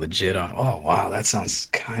gotta be legit on. Oh wow, that sounds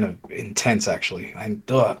kind of intense, actually.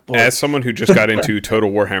 As someone who just got into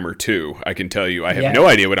Total Warhammer 2, I can tell you I have no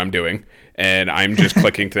idea what I'm doing, and I'm just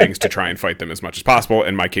clicking things to try and fight them as much as possible,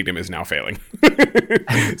 and my kingdom is now failing.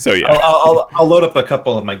 So yeah, I'll load up a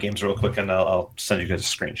couple of my games real quick, and I'll send you guys a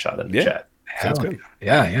screenshot in the chat. Sounds good.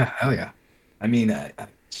 Yeah, hell yeah. I mean,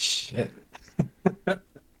 shit.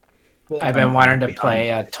 I've been wanting to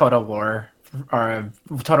play Total War or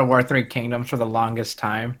Total War 3 Kingdoms for the longest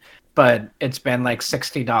time, but it's been like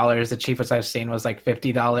 $60. The cheapest I've seen was like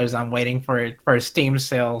 $50. I'm waiting for it for a Steam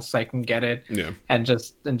sale so I can get it and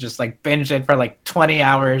just like binge it for like 20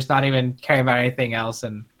 hours, not even caring about anything else.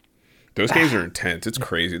 And those games are intense. It's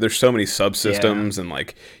crazy. There's so many subsystems, and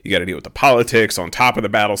like you got to deal with the politics on top of the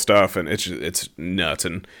battle stuff, and it's nuts.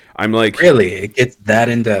 And I'm like, really, it gets that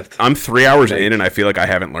in depth. I'm 3 hours in, and I feel like I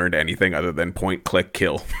haven't learned anything other than point, click,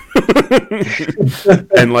 kill.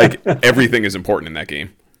 And like everything is important in that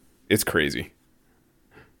game. It's crazy.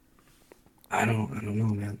 I don't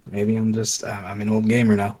know, man. Maybe I'm just I'm an old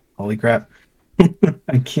gamer now. Holy crap.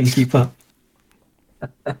 I can't keep up.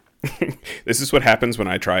 This is what happens when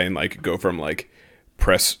I try and like go from like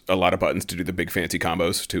press a lot of buttons to do the big fancy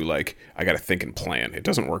combos to like I gotta think and plan. It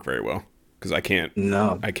doesn't work very well because I can't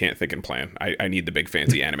think and plan. I need the big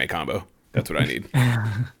fancy anime combo. That's what I need.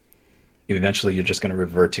 Eventually you're just going to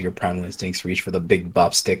revert to your primal instincts, reach for the big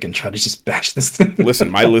bop stick and try to just bash this thing. Listen,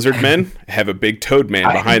 my lizard men have a big toad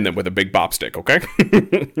man behind them with a big bop stick, okay?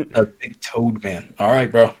 A big toad man. All right,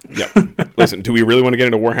 bro. Yeah. Listen, do we really want to get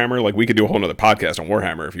into Warhammer? Like, we could do a whole nother podcast on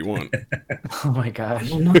Warhammer if you want. Oh my gosh.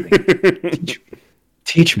 I know nothing.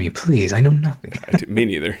 Teach me, please. I know nothing. Me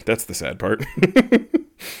neither. That's the sad part.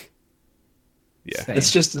 Yeah.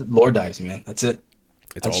 It's just lore dives, man. That's it.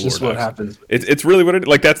 That's just what happens. It's really what it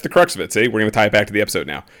like. That's the crux of it. See, we're gonna tie it back to the episode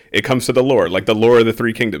now. It comes to the lore. Like the lore of the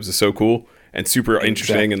Three Kingdoms is so cool and super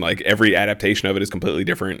interesting, and like every adaptation of it is completely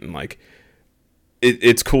different. And like,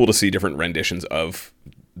 it's cool to see different renditions of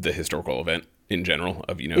the historical event in general.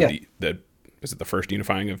 Of the is it the first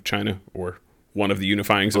unifying of China or one of the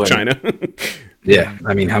unifyings of China? Yeah,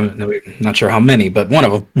 I mean, not sure how many, but one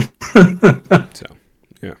of them. So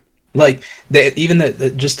yeah, like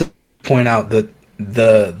just to point out that.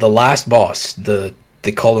 The last boss,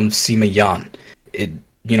 they call him Sima Yan.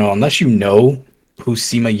 Unless you know who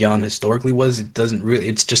Sima Yan historically was, it doesn't really.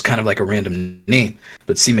 It's just kind of like a random name.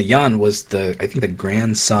 But Sima Yan was the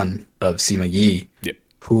grandson of Sima Yi,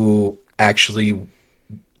 who actually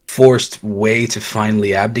forced Wei to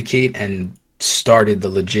finally abdicate and started the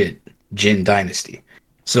legit Jin dynasty.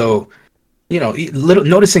 So.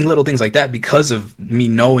 Noticing little things like that because of me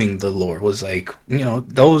knowing the lore was like,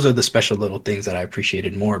 those are the special little things that I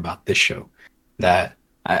appreciated more about this show that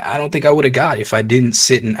I don't think I would have got if I didn't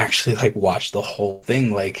sit and actually like watch the whole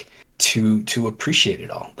thing, like to appreciate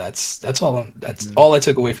it all. That's all. All I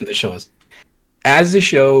took away from the show is as a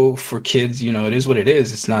show for kids, it is what it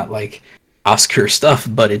is. It's not like Oscar stuff,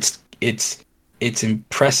 but it's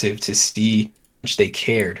impressive to see how much they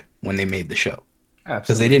cared when they made the show.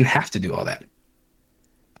 Because they didn't have to do all that.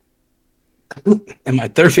 And my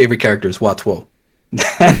third favorite character is Hua Tuo.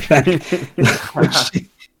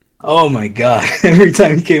 Oh my god. Every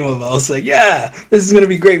time he came up, I was like, yeah, this is going to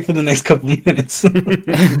be great for the next couple of minutes.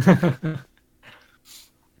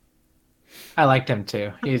 I liked him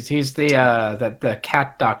too. He's the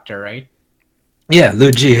cat doctor, right? Yeah,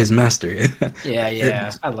 Lu Ji, his master.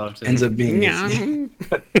 Yeah. I loved it. Ends up being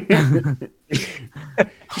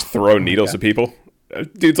just throw needles at people.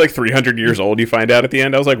 Dude's like 300 years old. You find out at the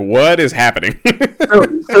end. I was like, "What is happening?"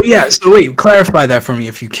 So wait, clarify that for me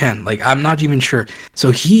if you can. Like, I'm not even sure. So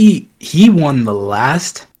he won the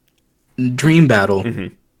last dream battle,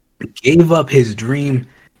 gave up his dream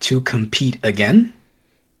to compete again.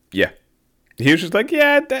 Yeah, he was just like,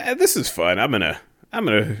 "Yeah, this is fun. I'm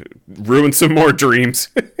gonna ruin some more dreams."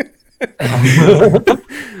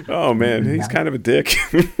 Oh man, he's kind of a dick.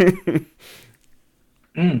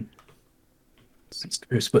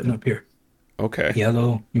 We're splitting up here. Okay.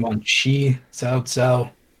 Yellow, Yuan Shi, Cao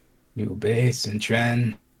Cao, Liu Bei, Sun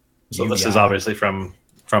Quan. So this is obviously from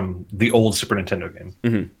the old Super Nintendo game.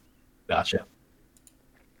 Mm-hmm. Gotcha.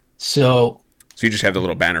 So you just have the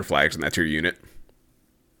little banner flags, and that's your unit.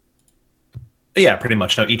 Yeah, pretty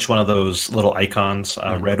much. Now, each one of those little icons,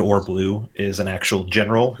 red or blue, is an actual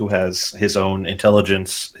general who has his own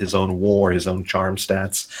intelligence, his own war, his own charm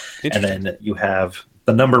stats. And then you have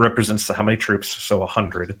the number represents how many troops, so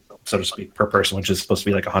 100, so to speak, per person, which is supposed to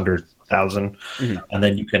be like 100,000. And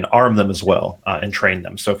then you can arm them as well and train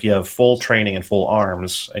them. So if you have full training and full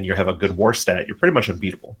arms and you have a good war stat, you're pretty much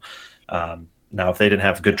unbeatable. Now, if they didn't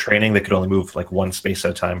have good training, they could only move like one space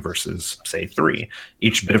at a time versus, say, 3.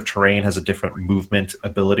 Each bit of terrain has a different movement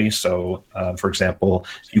ability. So, for example,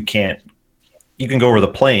 you can go over the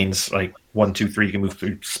plains, like 1, 2, 3. You can move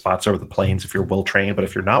through spots over the plains if you're well trained. But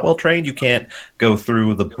if you're not well trained, you can't go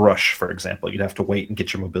through the brush, for example. You'd have to wait and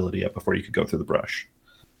get your mobility up before you could go through the brush.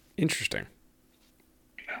 Interesting.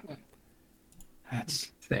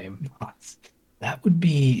 That's Same. That would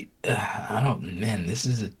be, man, this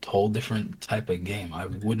is a whole different type of game. I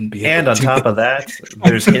wouldn't be able And on to top of that,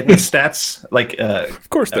 there's hidden stats. Like, of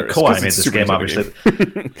course, there is. Koei 'Cause made it's this Super game, Nintendo obviously.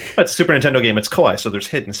 game. It's a Super Nintendo game. It's Koei, so there's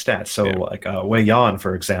hidden stats. So, Yeah. like, Wei Yan,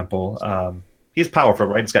 for example, he's powerful,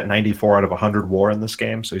 right? He's got 94 out of 100 war in this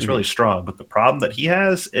game, so he's really strong. But the problem that he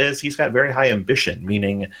has is he's got very high ambition,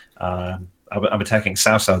 meaning I'm attacking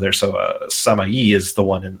Cao Cao there, so Sima Yi is the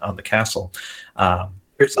one on the castle.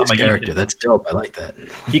 Here's this character. That's dope. I like that.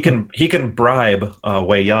 He can bribe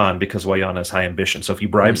Wei Yan because Wei Yan has high ambition. So if he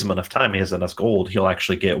bribes him enough time, he has enough gold, he'll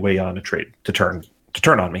actually get Wei Yan to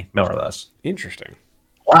turn on me, more or less. Interesting.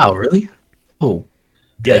 Wow, really? Oh,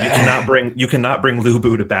 Yeah, you cannot bring Lu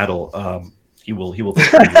Bu to battle. He will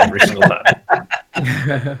betray you every single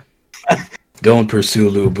time. Don't pursue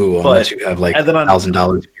Lu Bu unless you have like $1,000 in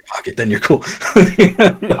your pocket. Then you're cool.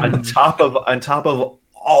 on top of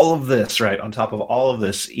all of this, right? On top of all of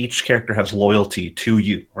this, each character has loyalty to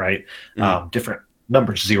you, right? Different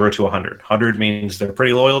numbers, 0 to 100. 100 means they're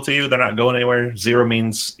pretty loyal to you; they're not going anywhere. 0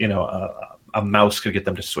 means a mouse could get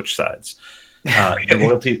them to switch sides.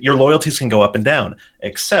 Your loyalties can go up and down,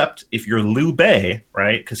 except if you're Liu Bei,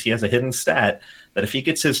 right? Because he has a hidden stat that if he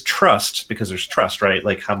gets his trust, because there's trust, right?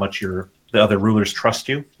 Like how much the other rulers trust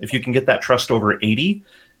you. If you can get that trust over 80,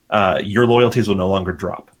 your loyalties will no longer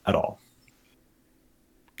drop at all.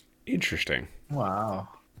 Interesting. Wow.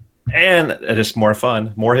 And just more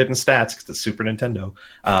fun, more hidden stats because it's Super Nintendo.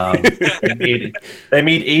 They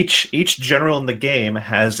made each general in the game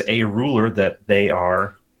has a ruler that they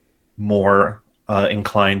are more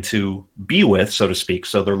inclined to be with, so to speak.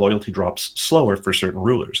 So their loyalty drops slower for certain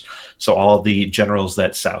rulers. So all of the generals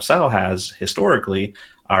that Cao Cao has historically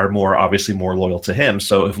are obviously more loyal to him.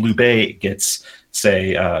 So if Liu Bei gets,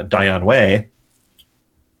 say, Dian Wei,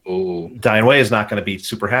 Dian Wei is not going to be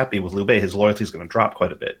super happy with Liu Bei. His loyalty is going to drop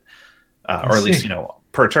quite a bit, or at least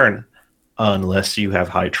per turn, unless you have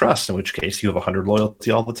high trust, in which case you have 100 loyalty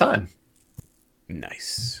all the time.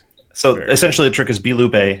 Nice. So essentially, the trick is be Liu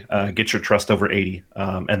Bei, get your trust over 80,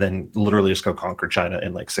 and then literally just go conquer China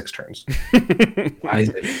in like 6 turns.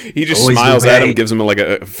 He just smiles at him, gives him like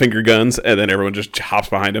a finger guns, and then everyone just hops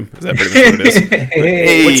behind him. Is that pretty much what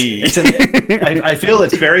it is? I feel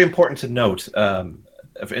it's very important to note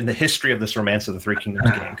in the history of this Romance of the Three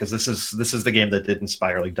Kingdoms game, because this is the game that did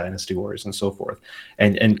inspire like Dynasty Warriors and so forth,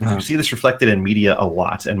 and you see this reflected in media a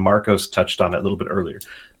lot. And Marcos touched on it a little bit earlier.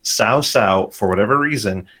 Cao Cao, for whatever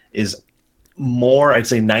reason, is more, I'd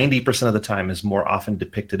say 90% of the time, is more often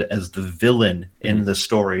depicted as the villain in the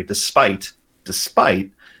story, despite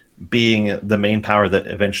being the main power that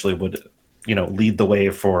eventually would, lead the way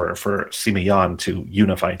for Sima Yan to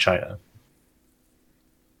unify China.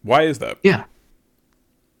 Why is that? Yeah.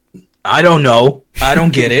 I don't know. I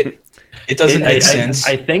don't get it. It doesn't make sense.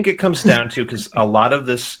 I think it comes down to, because a lot of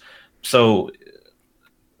this,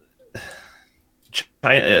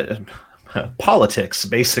 politics,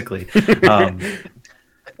 basically.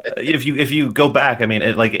 If you go back, I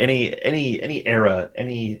mean, like any era,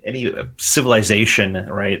 any civilization,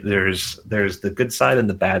 right? There's the good side and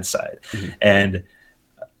the bad side, and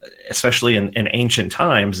especially in ancient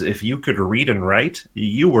times, if you could read and write,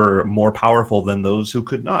 you were more powerful than those who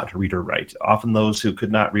could not read or write. Often those who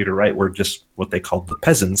could not read or write were just what they called the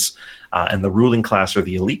peasants, and the ruling class or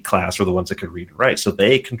the elite class were the ones that could read and write. So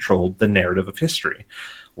they controlled the narrative of history.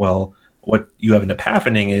 Well, what you have ended up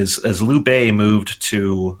happening is, as Liu Bei moved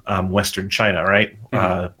to Western China, right,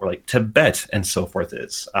 where like Tibet and so forth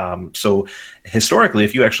is. So historically,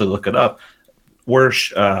 if you actually look it up, where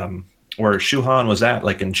Shu Han was at,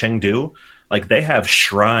 like in Chengdu, like they have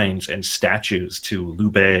shrines and statues to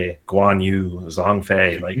Liu Bei, Guan Yu, Zhang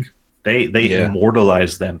Fei. Like they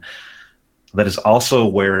immortalize them. That is also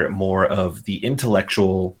where more of the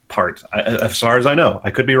intellectual part, as far as I know,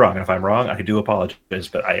 I could be wrong. If I'm wrong, I do apologize.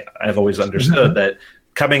 But I've always understood that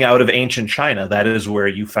coming out of ancient China, that is where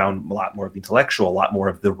you found a lot more of the intellectual, a lot more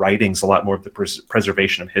of the writings, a lot more of the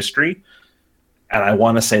preservation of history. And I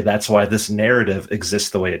want to say that's why this narrative exists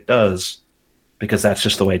the way it does, because that's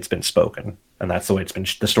just the way it's been spoken. And that's the way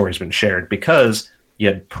the story's been shared, because you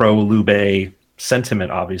had pro-Liu Bei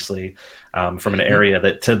sentiment, obviously, from an area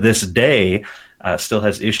that to this day still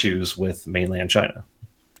has issues with mainland China.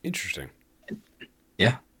 Interesting.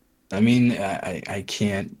 Yeah. I mean, I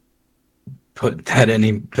can't put that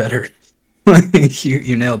any better.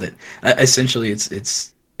 you nailed it. Essentially,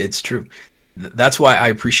 it's true. That's why I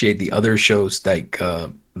appreciate the other shows like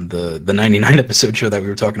the 99 episode show that we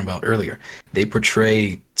were talking about earlier. They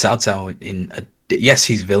portray Cao Cao yes,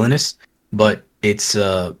 he's villainous, but it's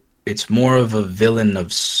more of a villain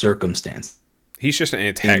of circumstance. He's just an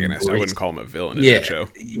antagonist. I wouldn't call him a villain in that show.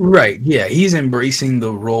 Right. Yeah, he's embracing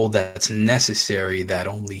the role that's necessary that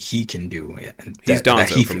only he can do. He's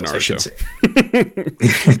Danzo from Naruto.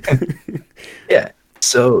 Yeah.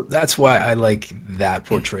 So that's why I like that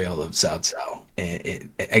portrayal of Cao Cao.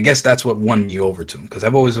 I guess that's what won me over to him, because I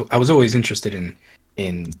was always interested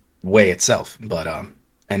in Wei itself, but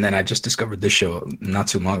and then I just discovered this show not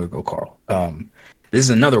too long ago, Carl. This is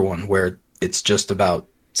another one where it's just about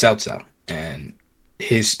Cao Cao and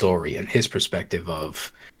his story and his perspective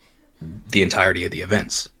of the entirety of the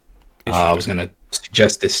events. I was going to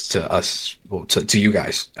suggest this to us, well, to you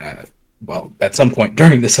guys, at some point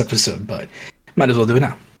during this episode, but might as well do it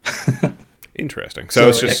now. Interesting. So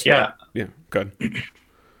it's just yeah. Go ahead.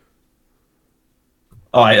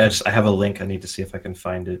 Oh, I have a link. I need to see if I can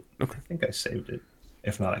find it. Okay. I think I saved it.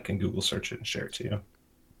 If not, I can Google search it and share it to you.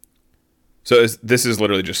 So this is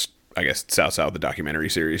literally just, I guess, Cao Cao, the documentary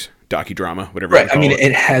series, docudrama, whatever. Right. I mean,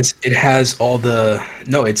 it has all the.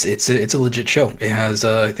 No, it's a legit show. It has,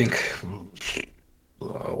 I think,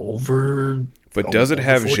 over. But does it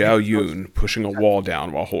have Zhao Yun pushing a wall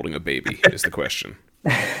down while holding a baby? Is the question.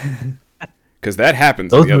 Because that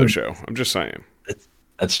happens in the other show. I'm just saying.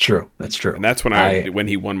 That's true. That's true. And that's when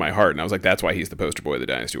he won my heart, and I was like, that's why he's the poster boy of the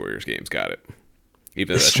Dynasty Warriors games. Got it.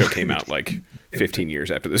 Even though that show came out like 15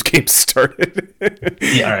 years after those games started.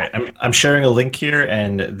 Yeah. All right. I'm sharing a link here,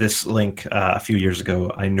 and this link a few years ago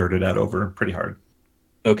I nerded out over pretty hard.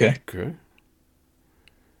 Okay. Okay.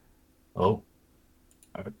 Oh.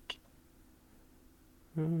 Okay.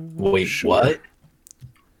 Wait, sure. What?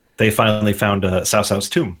 They finally found Cao Cao's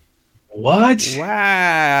tomb. What?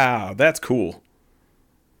 Wow, that's cool.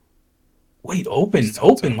 Wait, open.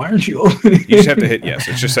 Why aren't you open? You just have to hit yes.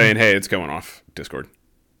 It's just saying, hey, it's going off Discord.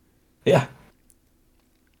 Yeah.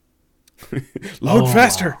 Load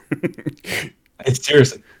faster. It's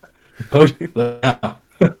seriously.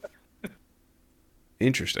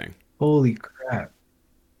 Interesting. Holy crap.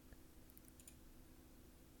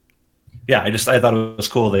 Yeah, I thought it was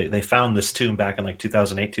cool. They found this tomb back in like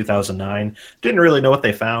 2008, 2009. Didn't really know what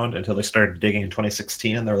they found until they started digging in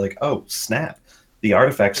 2016, and they were like, oh, snap. The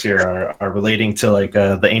artifacts here are relating to like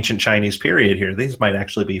the ancient Chinese period here. These might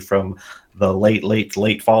actually be from the late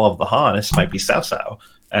fall of the Han. This might be Cao Cao.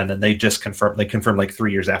 And then they just confirmed like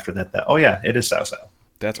 3 years after that, oh yeah, it is Cao Cao.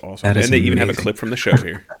 That's awesome. And they even have a clip from the show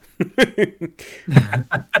here.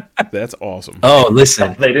 That's awesome. Oh,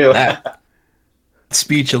 listen. They do. That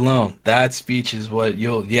speech alone. That speech is what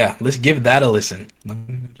let's give that a listen.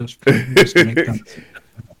 Just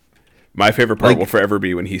My favorite part will forever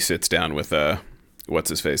be when he sits down with what's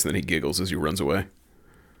his face, and then he giggles as he runs away.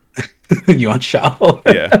 Yuan Shao.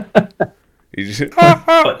 Yeah.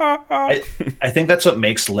 I think that's what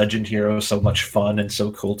makes Legend Heroes so much fun and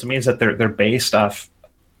so cool to me, is that they're based off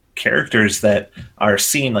characters that are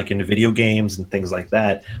seen like in video games and things like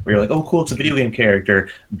that, where you're like, oh cool, it's a video game character,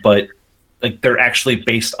 but like they're actually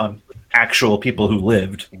based on actual people who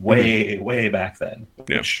lived way back then.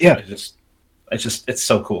 Yeah. It's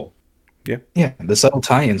so cool. Yeah, the subtle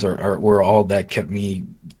tie-ins were all that kept me.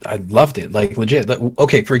 I loved it, like legit.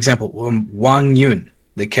 Okay, for example, Wang Yun,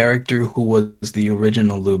 the character who was the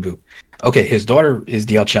original Lu Bu. Okay, his daughter is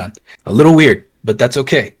Diao Chan. A little weird, but that's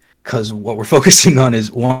okay, because what we're focusing on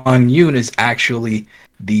is Wang Yun is actually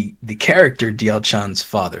the character Diao Chan's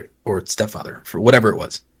father or stepfather, for whatever it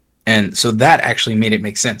was, and so that actually made it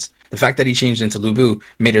make sense. The fact that he changed into Lu Bu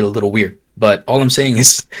made it a little weird, but all I'm saying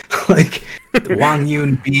is, like, Wang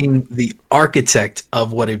Yun being the architect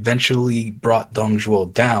of what eventually brought Dong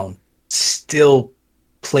Zhuo down still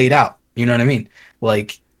played out. You know what I mean?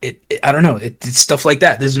 Like, I don't know. It's stuff like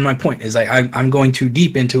that. This is my point. Is like I'm going too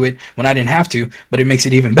deep into it when I didn't have to, but it makes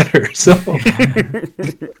it even better. So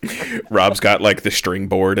Rob's got like the string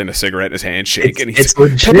board and a cigarette in his hand, shaking. It's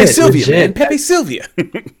legit. Pepe Sylvia, legit. man. Pepe Sylvia.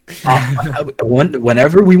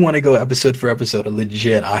 Whenever we want to go episode for episode,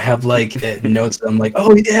 legit, I have like notes. I'm like,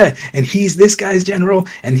 oh yeah, and he's this guy's general,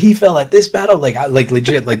 and he fell at this battle. Like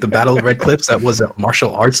legit, like the Battle of Red Cliffs. That was a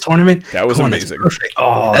martial arts tournament. That was amazing. That's perfect.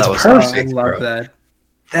 Oh, that's perfect. I love that.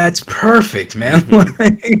 That's perfect, man.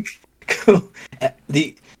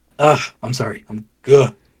 I'm sorry. I'm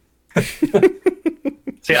good.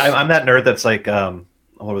 See, I'm that nerd that's like,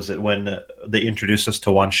 what was it when they introduced us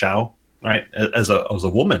to Wan Shao, right? As a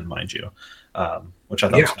woman, mind you, which I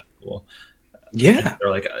thought was kind of cool. Yeah, they're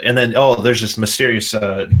like, and then there's this mysterious,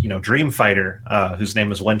 dream fighter whose name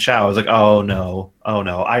is Wen Chao. I was like, oh no,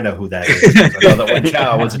 I know who that is. I know that Wen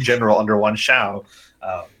Chao was a general under Wan Shao.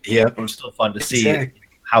 Yeah, it was still fun to see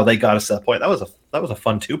how they got us to that point. That was a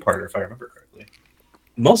fun 2-parter, if I remember correctly.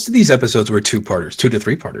 Most of these episodes were 2-parters, 2 to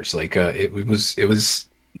 3-parters. Like it was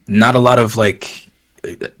not a lot of like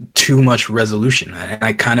too much resolution. And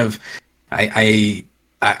I kind of I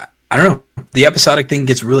don't know. The episodic thing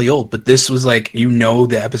gets really old, but this was like,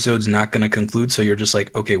 the episode's not going to conclude, so you're just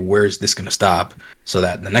like, okay, where is this going to stop so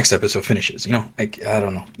that the next episode finishes? Like, I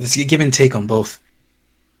don't know. This is a give and take on both.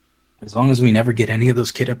 As long as we never get any of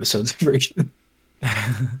those kid episodes ever again.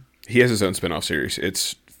 He has his own spin-off series.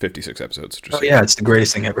 It's 56 episodes. Yeah, it's the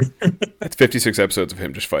greatest thing ever. That's 56 episodes of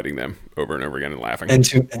him just fighting them over and over again and laughing.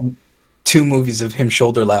 And two movies of him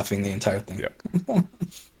shoulder laughing the entire thing. Yep.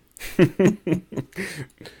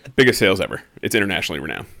 Biggest sales ever. It's internationally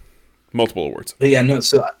renowned. Multiple awards. But yeah, no,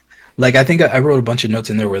 so like I think I wrote a bunch of notes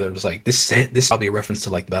in there where there was like this is probably a reference to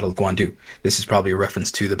like the Battle of Guandu. This is probably a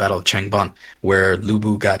reference to the Battle of Changban, where Lu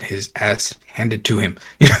Bu got his ass handed to him.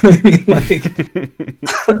 You know what I mean?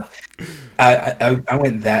 Like I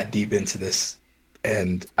went that deep into this,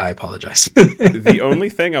 and I apologize. The only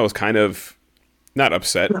thing I was kind of not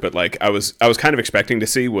upset, but like I was kind of expecting to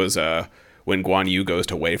see was when Guan Yu goes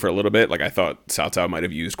to Wei for a little bit. Like I thought Cao Cao might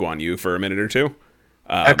have used Guan Yu for a minute or two.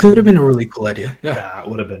 That could have been a really cool idea. Yeah, it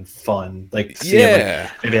would have been fun. Like, maybe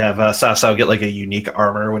have Cao Cao get like a unique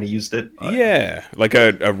armor when he used it. Yeah, like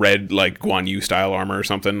a red like Guan Yu style armor or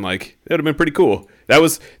something. Like it would have been pretty cool. That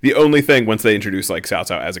was the only thing once they introduced like Cao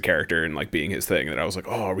Cao as a character and like being his thing that I was like,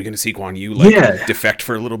 oh, are we going to see Guan Yu like defect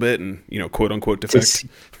for a little bit and quote unquote defect?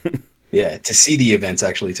 To see the events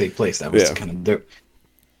actually take place. That was kind of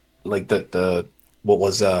like the what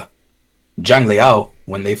was Zhang Liao,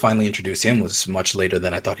 when they finally introduced him, was much later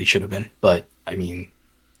than I thought he should have been. But I mean,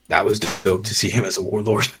 that was dope to see him as a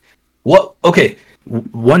warlord. What? Okay,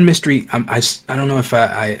 one mystery. I don't know if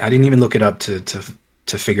I didn't even look it up to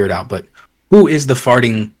figure it out. But who is the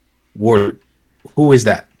farting warlord? Who is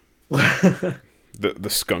that? the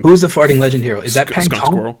skunk. Who's the farting legend hero? Is that Pang skunk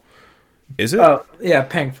Fong? Squirrel? Is it? Oh yeah,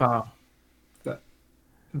 Pang Fong.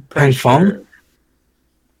 Pang Fong?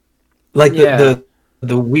 Like the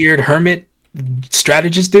weird hermit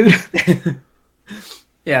strategist dude?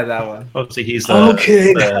 Yeah, that one. Oh, see, he's what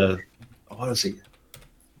is he?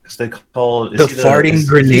 Is they call the farting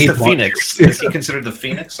grenade? The Phoenix. Is he considered the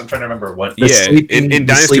Phoenix? I'm trying to remember what. In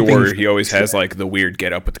Dynasty Warrior, he always has like the weird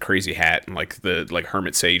get up with the crazy hat and like the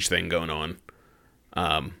hermit sage thing going on.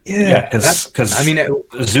 Because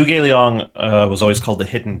Zhuge Liang was always called the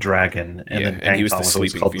Hidden Dragon, and then Pang Tong was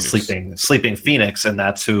always called the Sleeping Phoenix, and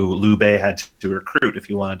that's who Liu Bei had to recruit if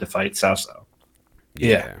he wanted to fight Cao Cao.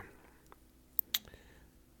 Yeah.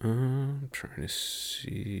 I'm trying to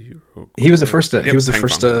see. He was the first. He was the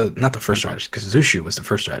first. Not the first strategist, because Zushu was the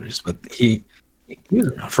first strategist, but he was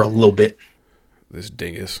around for a little bit. This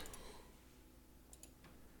dingus.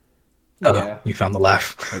 You found the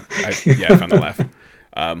laugh. I found the laugh.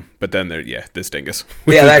 But then this dingus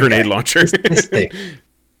with the grenade launcher.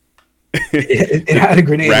 It had a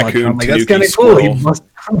grenade Raccoon, launcher. I'm like, that's tanuki, kind of cool. He must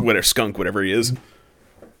whatever skunk, whatever he is.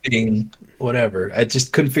 Whatever. I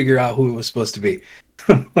just couldn't figure out who it was supposed to be.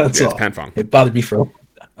 That's all. Pan Fong. It bothered me for.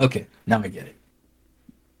 Okay, now I get it.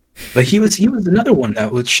 But he was another one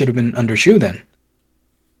that should have been under Shu then.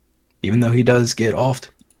 Even though he does get offed.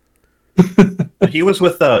 He was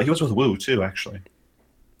with Wu too, actually.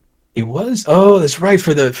 He was? Oh, that's right,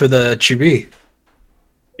 for the Chibi.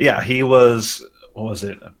 Yeah, he was. What was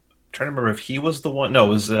it? I'm trying to remember if he was the one. No,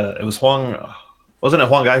 it was Huang. Wasn't it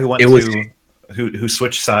Huang Guy who who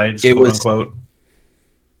switched sides? Quote unquote.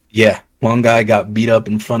 Yeah, one guy got beat up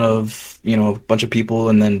in front of a bunch of people,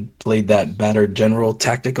 and then played that battered general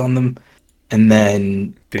tactic on them, and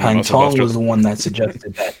then Pang Tong was the one that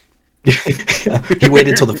suggested that. He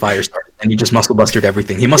waited till the fire started. and he just muscle bustered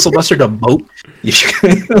everything. He muscle bustered a boat.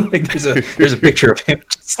 Like there's a picture of him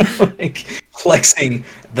just like flexing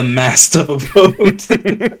the mast of a boat,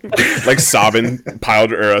 like sobbing,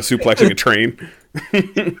 piled or suplexing a train.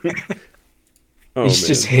 He's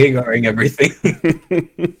just Hagaring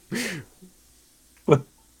everything.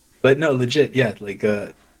 But no, legit, yeah. Like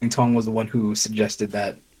Pang Tong was the one who suggested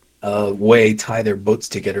that Wei tie their boats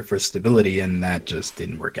together for stability, and that just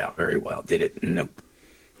didn't work out very well, did it? Nope.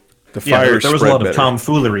 The fire there was a lot of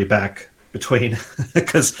tomfoolery back between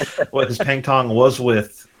because Pang Tong was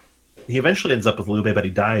with. He eventually ends up with Liu Bei, but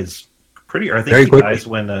he dies pretty. Or I think very quickly. Dies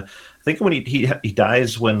when. I think when he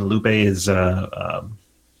dies when Liu Bei is.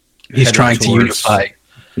 He's trying to unify.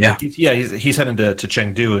 Yeah, he's heading to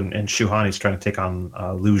Chengdu, and Shu Han is trying to take on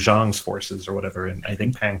Liu Zhang's forces or whatever. And I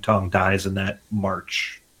think Pang Tong dies in that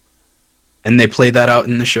march. And they play that out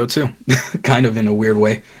in the show too, kind of in a weird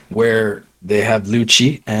way, where they have Liu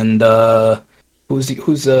Qi and who's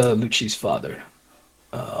Liu Qi's father?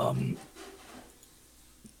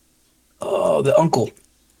 The uncle.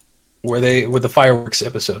 Were the fireworks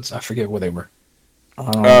episodes? I forget where they were.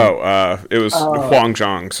 It was Huang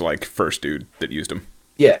Zhang's like first dude that used him.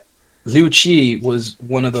 Yeah, Liu Qi was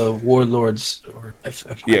one of the warlords, or I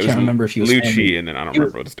can't remember if he was Liu Qi, and then I don't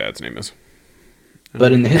remember what his dad's name is.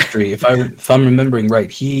 But in the history, if I'm remembering right,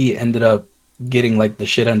 he ended up getting like the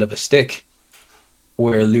shit end of a stick,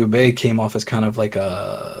 where Liu Bei came off as kind of like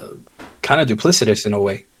a kind of duplicitous in a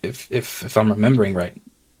way, if I'm remembering right.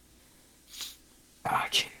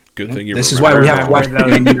 Good thing you. This is why we have to watch the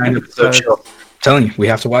 99 episode show. I'm telling you, we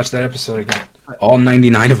have to watch that episode again. All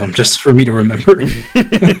 99 of them, just for me to remember.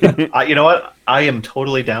 You know what? I am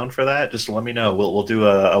totally down for that. Just let me know. We'll do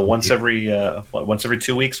a once every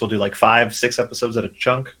 2 weeks. We'll do like 5-6 episodes at a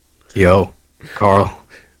chunk. Yo, Carl.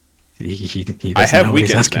 He I have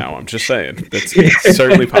weekends now. I'm just saying that's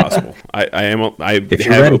certainly possible. I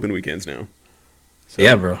have open weekends now. So.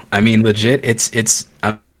 Yeah, bro. I mean, legit. It's.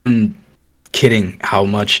 I'm kidding how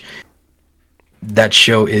much that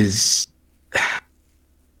show is.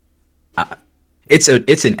 It's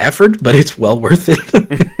an effort, but it's well worth it.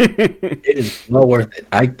 It is well worth it.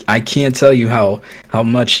 I can't tell you how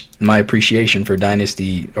much my appreciation for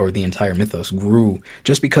Dynasty or the entire mythos grew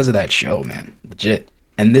just because of that show, man. Legit.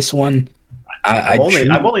 And this one, I'm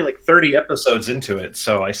only like 30 episodes into it,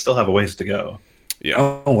 so I still have a ways to go. Yeah.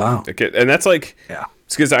 Oh wow. Okay. And that's like, yeah.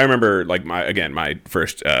 It's because I remember like my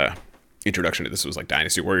first introduction to this was like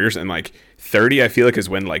Dynasty Warriors, and like 30 I feel like is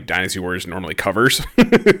when like Dynasty Warriors normally covers.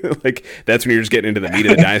 Like that's when you're just getting into the meat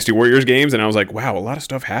of the Dynasty Warriors games, and I was like, wow, a lot of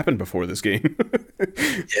stuff happened before this game.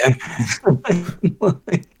 Yeah.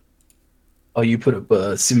 Oh, you put up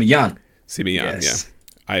Sima Yan. Yes.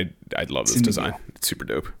 Yeah. I'd love this design. It's super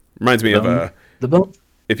dope. Reminds me of the bone.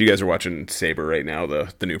 If you guys are watching Saber right now,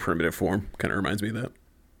 the new primitive form kind of reminds me of that.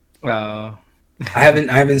 I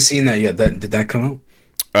haven't seen that yet. Did that come out?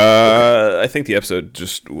 I think the episode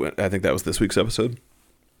I think that was this week's episode.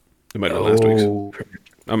 It might have been last week's.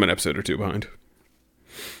 I'm an episode or two behind.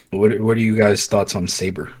 What are you guys' thoughts on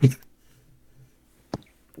Saber?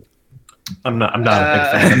 I'm not a big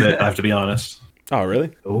fan of it, I have to be honest. Oh,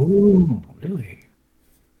 really? Oh, really?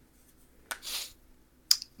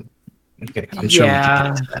 Okay, I'm sure we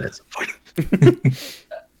can get to that at some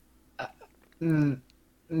point.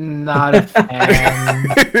 Not a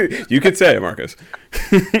fan. You could say it, Marcus.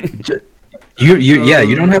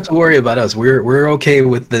 You don't have to worry about us. We're okay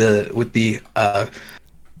with the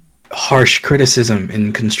harsh criticism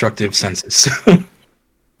in constructive senses.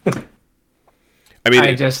 I mean,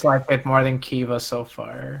 I just like it more than Kiva so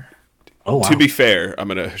far. Oh, wow. To be fair, I'm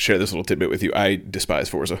gonna share this little tidbit with you. I despise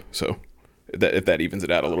Forza, so if that evens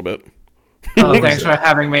it out a little bit. Oh, thanks for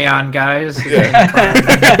having me on, guys. If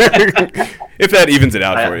that evens it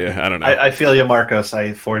out for you, I don't know. I feel you, Marcos.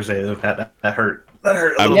 Forza, that hurt. That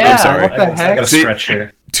hurt a little bit. I'm sorry. What the heck? I got a stretch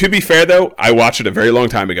here. To be fair, though, I watched it a very long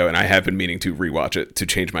time ago, and I have been meaning to rewatch it to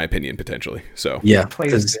change my opinion potentially. So yeah,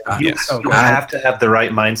 please. You have to have the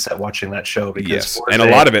right mindset watching that show because Forza, and a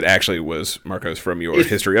lot of it actually was Marcos from your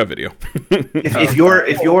history of video. if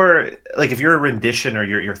you're a rendition or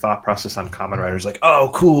your thought process on Kamen Rider is like, oh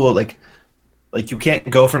cool, like you can't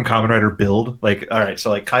go from Kamen Rider Build. Like, all right, so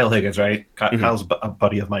like Kyle Higgins, right? Kyle's a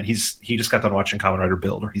buddy of mine. He just got done watching Kamen Rider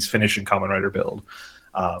Build, or he's finishing Kamen Rider Build.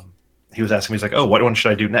 He was asking me, he's like, oh, what one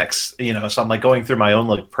should I do next? You know, so I'm like going through my own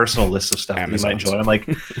like personal list of stuff that you might enjoy. I'm like,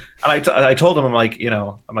 and I told him, I'm like,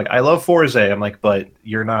 I love Forza. I'm like, but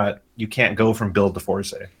you can't go from Build to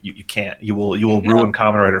Forza. You can't. You will ruin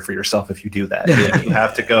Kamen Rider for yourself if you do that. You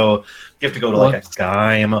have to go to like a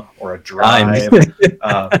Gaim or a Drive.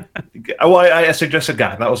 Well, I suggested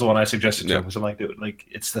Gaim. That was the one I suggested to him. Because I'm like, dude, like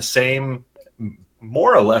it's the same,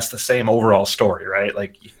 more or less the same overall story, right?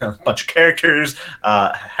 Like a bunch of characters,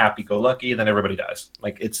 happy-go-lucky, then everybody dies.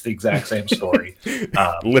 Like it's the exact same story.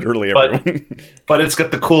 Literally everyone. But it's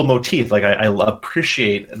got the cool motif. Like I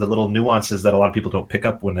appreciate the little nuances that a lot of people don't pick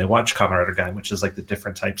up when they watch Kamen Rider Gaim, which is like the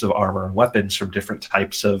different types of armor and weapons from different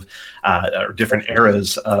types of or different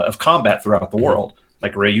eras of combat throughout the world.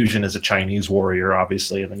 Like Ryujin is a Chinese warrior,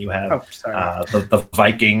 obviously, and then you have the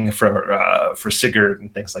Viking for Sigurd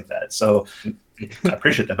and things like that. So I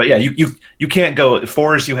appreciate that. But yeah, you can't go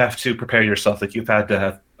fours. You have to prepare yourself. Like you've had to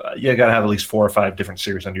have you got to have at least 4 or 5 different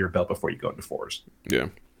series under your belt before you go into fours. Yeah,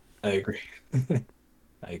 I agree.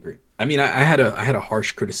 I agree. I mean, I had a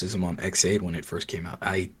harsh criticism on X8 when it first came out.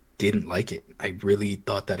 I didn't like it. I really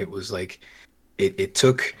thought that it was like it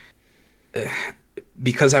took.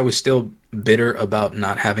 Because I was still bitter about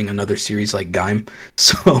not having another series like Gaim,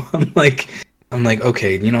 so I'm like,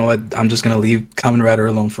 okay, you know what? I'm just gonna leave Kamen Rider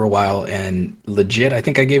alone for a while. And legit, I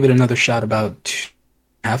think I gave it another shot about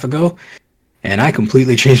half ago, and I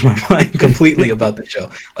completely changed my mind completely about the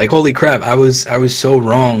show. Like, holy crap, I was so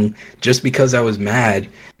wrong just because I was mad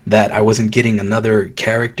that I wasn't getting another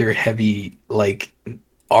character heavy like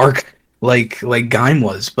arc. Like Gaim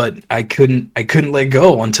was, but I couldn't let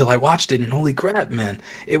go until I watched it, and holy crap, man,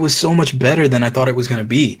 it was so much better than I thought it was gonna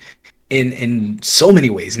be, in so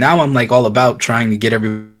many ways. Now I'm like all about trying to get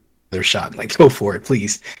every other shot. Like, go for it,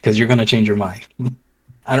 please, because you're gonna change your mind.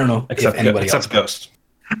 I don't know if anybody else. Ghost.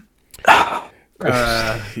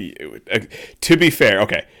 To be fair,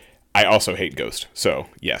 okay, I also hate Ghost, so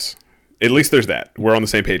yes, at least there's that. We're on the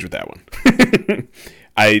same page with that one.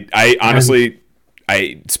 I honestly.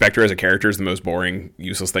 Spectre as a character is the most boring,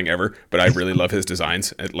 useless thing ever, but I really love his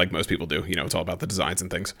designs, like most people do. You know, it's all about the designs and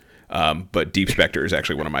things. But Deep Spectre is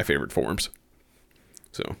actually one of my favorite forms.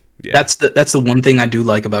 So yeah, that's the one thing I do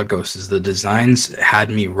like about Ghost is the designs had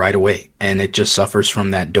me right away, and it just suffers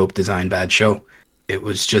from that dope design bad show. It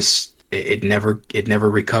was just it never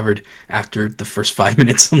recovered after the first 5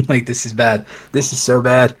 minutes. I'm like, this is bad. This is so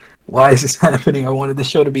bad. Why is this happening? I wanted the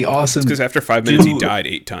show to be awesome. Because after 5 minutes, he died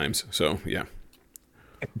 8 times. So yeah.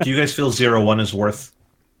 Do you guys feel 01 is worth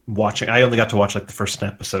watching? I only got to watch like the first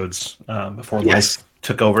episodes before life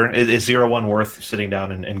took over. Is 01 worth sitting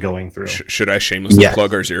down and going through? Should I shamelessly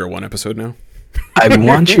plug our 01 episode now? I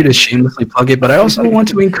want you to shamelessly plug it, but I also want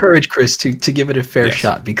to encourage Chris to give it a fair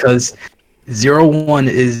shot, because 01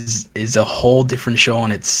 is a whole different show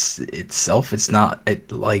on itself. It's not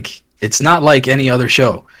like any other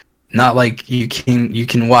show. Not like you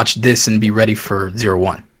can watch this and be ready for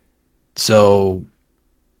 01. So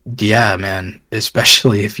yeah, man,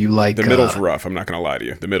 especially if you like the middle's rough. I'm not gonna lie to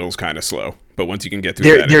you. The middle's kind of slow, but once you can get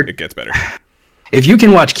through that, it gets better. If you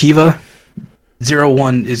can watch Kiva,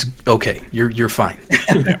 01 is okay. You're fine.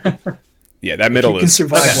 Yeah, that middle is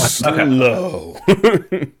slow.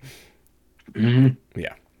 Mm-hmm.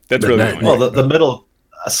 Yeah, that's really well. The middle,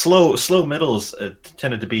 slow middles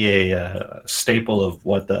tended to be a staple of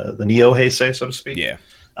what the Neo Heisei, so to speak. Yeah,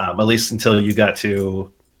 at least until you got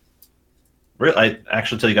to.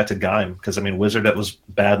 Until you got to Gaim, because I mean, Wizard that was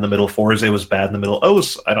bad in the middle, Forze was bad in the middle.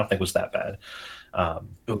 O's I don't think was that bad.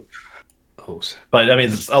 O's. But I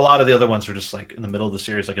mean, a lot of the other ones are just like in the middle of the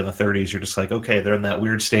series, like in the 30s. You're just like, okay, they're in that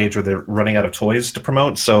weird stage where they're running out of toys to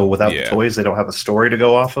promote. So without the toys, they don't have a story to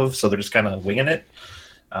go off of. So they're just kind of winging it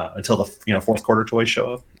until the fourth quarter toys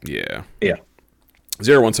show up. Yeah.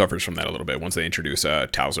 01 suffers from that a little bit once they introduce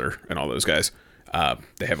Towser and all those guys.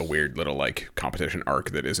 They have a weird little like competition arc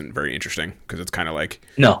that isn't very interesting, because it's kind of like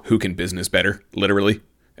who can business better, literally.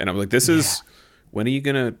 And I'm like, this is when are you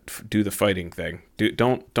gonna do the fighting thing?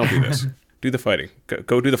 Don't do this. Do the fighting.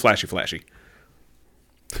 Go do the flashy.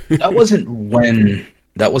 That was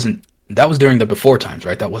during the before times,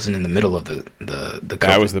 right? That wasn't in the middle of the COVID.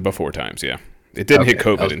 That was the before times. Yeah, it didn't hit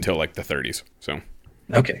COVID until like the 30s. So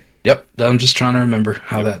okay, yep. I'm just trying to remember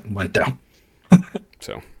how that went down.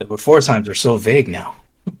 So the before times are so vague now.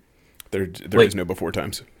 There is no before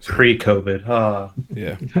times. So. Pre-COVID.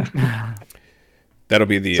 Yeah. That'll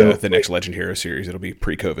be the next Legend Hero series. It'll be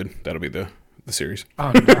pre-COVID. That'll be the series.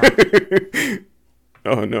 Oh no.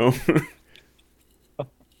 Oh no.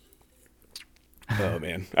 Oh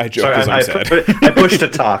man. I joke because I'm sad. I pushed to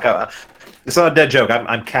talk. It's not a dead joke.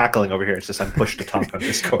 I'm cackling over here. It's just I'm pushed to talk on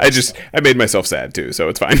Discord. I made myself sad too, so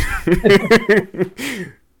it's fine.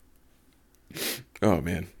 Oh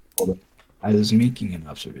man. I was making an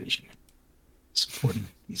observation. Supporting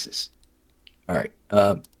pieces. All right.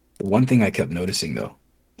 The one thing I kept noticing though,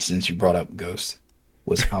 since you brought up Ghost,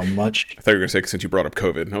 was how much. I thought you were going to say since you brought up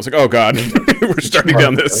COVID. And I was like, oh God, we're starting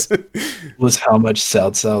down this. Was how much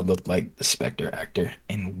Cao Cao looked like the Spectre actor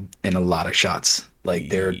in a lot of shots. Like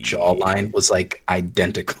their jawline was like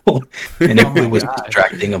identical, and it was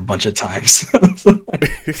distracting a bunch of times.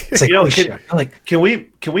 It's like, can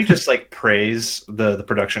we just like praise the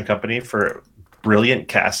production company for brilliant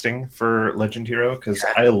casting for Legend Hero? Because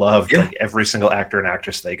I loved like every single actor and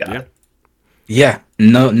actress they got. Yeah,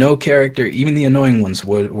 no character, even the annoying ones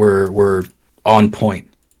were on point.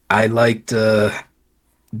 I liked,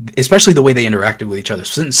 especially the way they interacted with each other.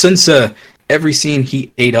 Since every scene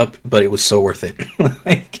he ate up, but it was so worth it.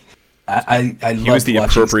 Like I he was the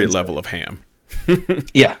appropriate level of ham.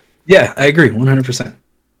 yeah, I agree 100%.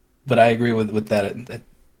 But I agree with that.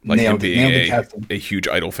 Like him being a huge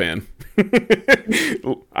Idol fan.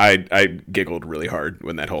 I giggled really hard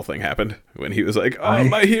when that whole thing happened. When he was like, "Oh,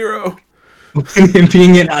 my hero." Him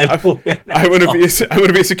being an Idol fan. I want to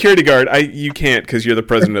be a security guard. You can't because you're the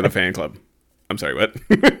president of the fan club. I'm sorry, what?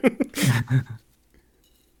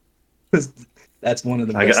 That's one of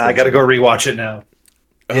the. I got to go rewatch it now.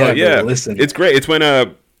 Yeah. Listen, it's great. It's when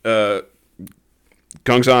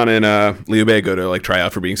Gongsan and Liu Bei go to like try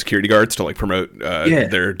out for being security guards to like promote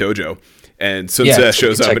their dojo, and Sun Ce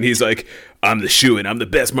shows up and he's like, "I'm the shoo-in. I'm the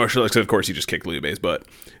best martial artist." Of course, he just kicked Liu Bei's butt,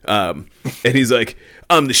 and he's like,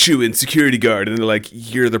 "I'm the shoo-in security guard," and they're like,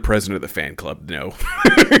 "You're the president of the fan club." No.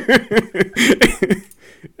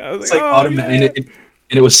 I was it's like automatic, and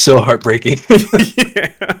it was so heartbreaking.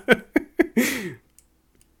 Yeah.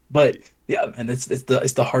 But yeah, and it's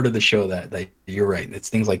the heart of the show that you're right. It's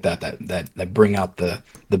things like that bring out the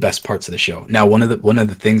best parts of the show. Now, one of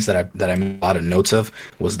the things that I made a lot of notes of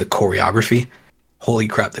was the choreography. Holy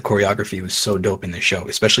crap, the choreography was so dope in the show,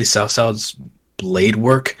 especially Cao Cao's blade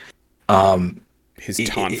work. His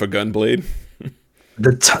Tonfa gun blade.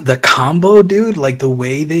 The combo, dude, like the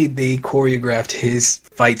way they choreographed his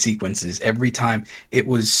fight sequences every time, it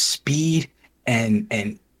was speed and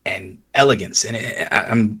elegance, and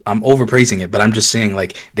I'm overpraising it, but I'm just saying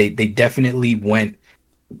like they definitely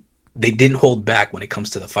they didn't hold back when it comes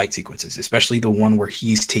to the fight sequences, especially the one where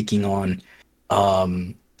he's taking on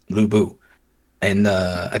Lu Bu, and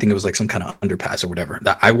I think it was like some kind of underpass or whatever.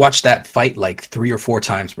 I watched that fight like 3 or 4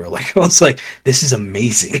 times, bro. Like I was like, this is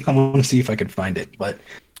amazing. I want to see if I can find it, but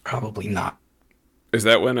probably not. Is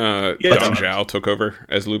that when Dong Zhao took over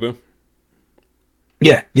as Lu Bu?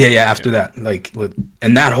 Yeah. After that, like,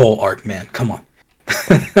 and that whole arc, man, come on.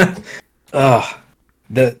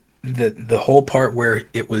 The whole part where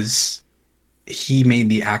it was he made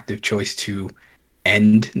the active choice to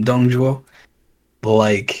end Dong Zhuo,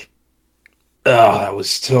 like, that was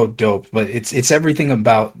so dope. But it's everything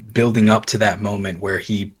about building up to that moment where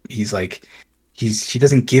he's like, he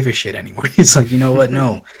doesn't give a shit anymore. He's like, you know what?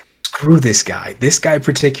 No. Screw this guy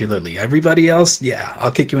particularly. Everybody else, yeah,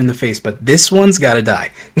 I'll kick you in the face, but this one's gotta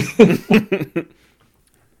die.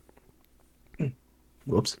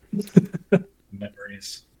 Whoops.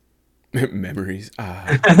 Memories. Memories.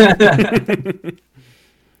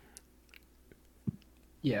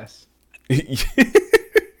 Yes.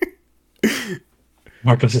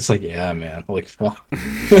 Marco's just like, yeah, man. Like, fuck.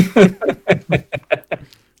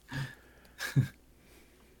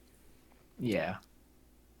 Yeah.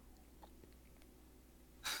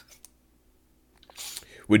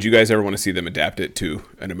 Would you guys ever want to see them adapt it to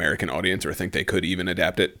an American audience, or think they could even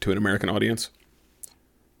adapt it to an American audience?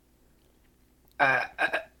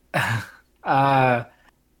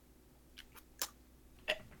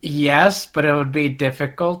 Yes, but it would be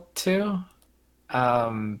difficult to,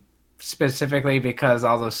 specifically because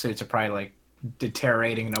all those suits are probably like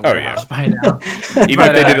deteriorating in a warehouse by now. Even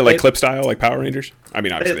if they did it like clip style, like Power Rangers. I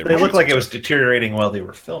mean, obviously they looked like it was deteriorating while they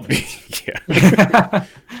were filming. Yeah.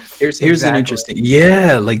 Here's an interesting.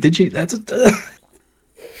 Yeah, like did you? That's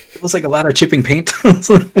it was like a lot of chipping paint.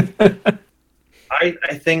 I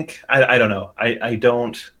think I don't know. I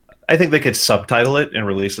don't. I think they could subtitle it and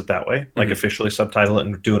release it that way, like officially subtitle it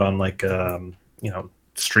and do it on like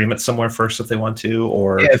stream it somewhere first if they want to,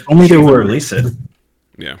 or if only they were release it.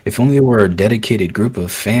 Yeah. If only there were a dedicated group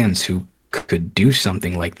of fans who could do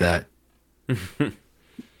something like that.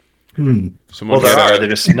 Well, there are. They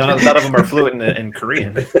just none of them are fluent in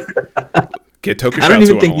Korean. Get Tokusatsu. I don't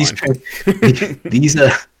even think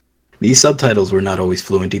these subtitles were not always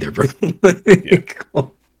fluent either, bro.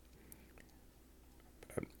 Cool.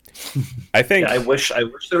 I think I wish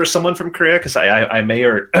there was someone from Korea, because I may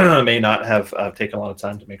or may not have taken a lot of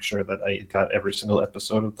time to make sure that I got every single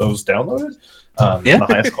episode of those downloaded in the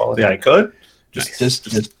highest quality I could.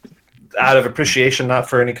 Just out of appreciation, not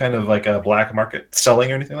for any kind of like a black market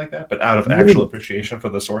selling or anything like that, but out of actual appreciation for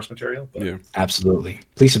the source material. But. Yeah, absolutely.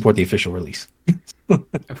 Please support the official release.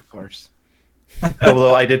 Of course.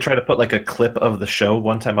 Although I did try to put like a clip of the show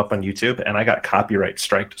one time up on YouTube, and I got copyright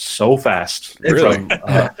striked so fast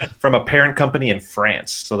from a parent company in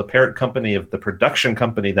France. So the parent company of the production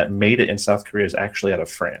company that made it in South Korea is actually out of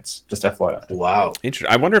France. Just FYI. Wow.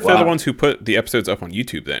 interesting. I wonder if they're the ones who put the episodes up on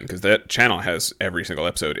YouTube then, because that channel has every single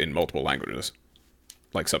episode in multiple languages,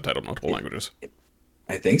 like subtitled multiple languages.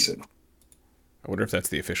 I think so. I wonder if that's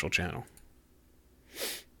the official channel,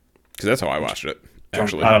 because that's how I watched it.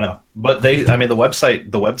 Actually, I don't know, but the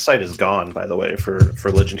website is gone, by the way, for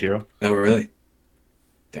Legend Hero. Oh, really?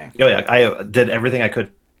 Dang. Yeah, I did everything I could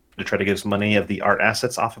to try to get as many of the art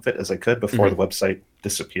assets off of it as I could before the website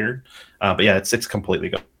disappeared. But yeah, it's completely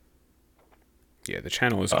gone. Yeah, the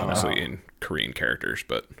channel is honestly in Korean characters,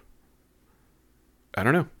 but I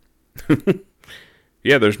don't know.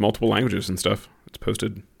 Yeah, there's multiple languages and stuff. It's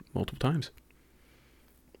posted multiple times.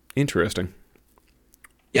 Interesting.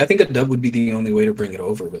 Yeah, I think a dub would be the only way to bring it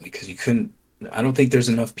over, really, because you couldn't. I don't think there's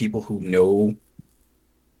enough people who know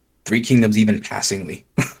Three Kingdoms even passingly.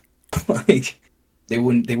 Like they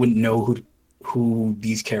wouldn't know who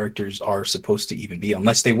these characters are supposed to even be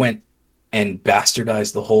unless they went and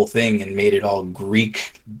bastardized the whole thing and made it all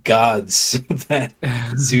Greek gods that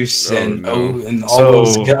Zeus and all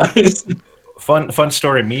those guys. Fun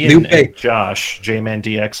story. Me and Josh, J-Man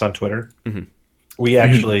DX on Twitter. Mm-hmm. We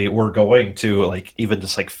actually were going to like even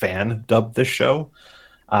just like fan dub this show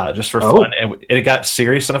just for fun, and it got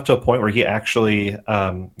serious enough to a point where he actually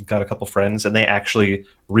got a couple friends and they actually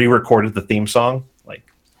re-recorded the theme song, like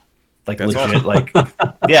legit, awesome. Like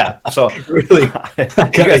yeah. So really, if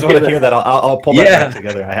you guys want to hear that, I'll pull that back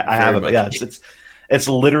together. I have it, but yeah, it's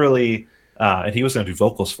literally. And he was going to do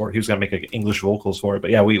vocals for it. He was going to make English vocals for it. But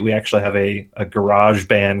yeah, we actually have a garage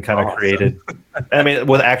band kind of created. I mean,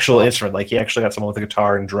 with actual instrument. Like he actually got someone with a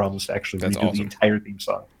guitar and drums to actually redo the entire theme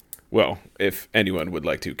song. Well, if anyone would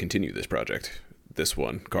like to continue this project, this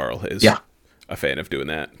one, Carl, is a fan of doing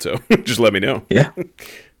that. So just let me know. Yeah. I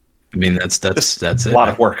mean, that's it. A lot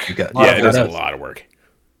of work. It is a lot of work.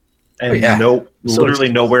 And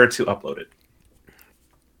literally nowhere to upload it.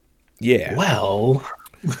 Yeah. Well...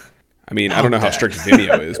 I mean, I don't know how strict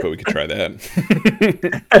video is, but we could try that.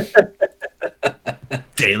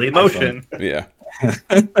 Daily Motion. Yeah.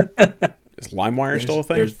 Is LimeWire still a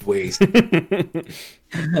thing? There's ways.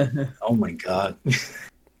 Oh my god.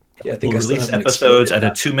 Yeah, I think we'll release episodes at a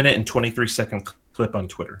 2-minute and 23-second clip on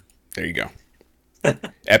Twitter. There you go.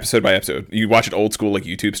 Episode by episode. You watch it old school, like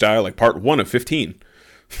YouTube style, like part 1 of 15.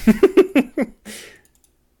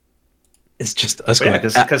 It's just us. Yeah,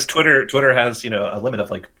 because Twitter has a limit of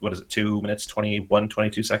like, what is it, 2 minutes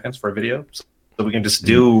 22 seconds for a video, so we can just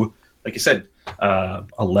do, like you said,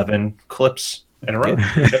 11 clips in a row.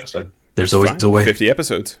 There's always a way. 50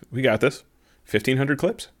 episodes, we got this. 1,500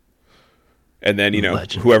 clips, and then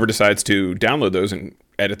whoever decides to download those and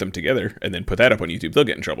edit them together and then put that up on YouTube, they'll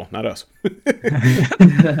get in trouble, not us.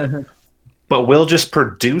 But we'll just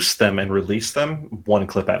produce them and release them 1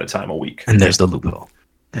 clip at a time a week. And there's the loophole.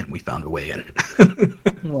 And we found a way in.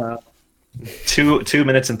 Wow. 2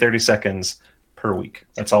 minutes and 30 seconds per week.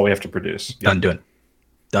 That's all we have to produce. Done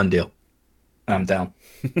deal. I'm down.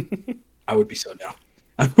 I would be so down.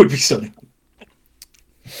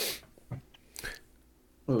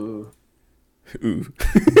 Ooh.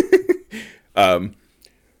 I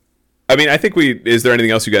mean, I think is there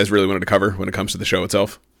anything else you guys really wanted to cover when it comes to the show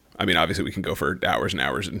itself? I mean, obviously we can go for hours and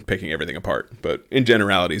hours and picking everything apart, but in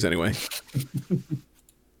generalities anyway.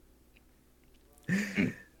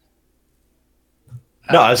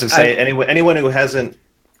 No, I was going to say anyone who hasn't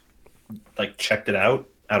like checked it out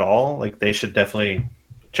at all, like they should definitely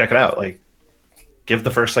check it out. Like, give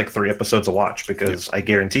the first like 3 episodes a watch, because I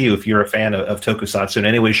guarantee you, if you're a fan of Tokusatsu in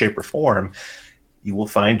any way, shape, or form, you will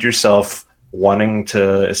find yourself wanting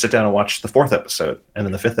to sit down and watch the 4th episode and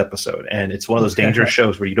then the 5th episode. And it's one of those dangerous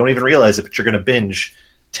shows where you don't even realize it, but you're going to binge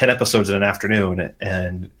 10 episodes in an afternoon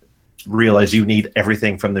and realize you need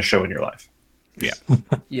everything from the show in your life. Yeah.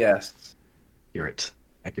 Yes.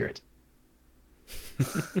 Accurate.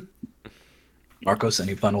 Marcos,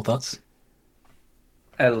 any final thoughts?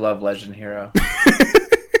 I love Legend Hero.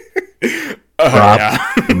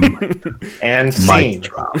 And scene.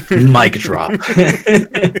 Mic drop.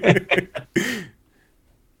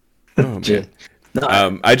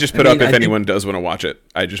 I just put up, if anyone does want to watch it,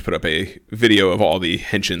 I just put up a video of all the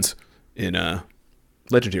henshins in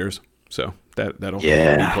Legend Heroes. So that'll be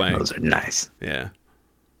playing. Those are nice. Yeah.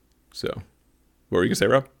 So, what were you gonna say,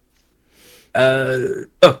 Rob?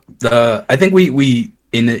 I think we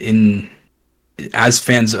in as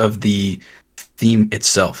fans of the theme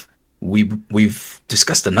itself, we've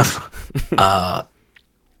discussed enough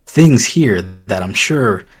things here that I'm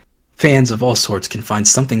sure fans of all sorts can find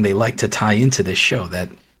something they like to tie into this show. That,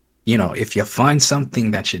 you know, if you find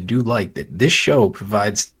something that you do like, that this show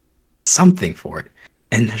provides something for it,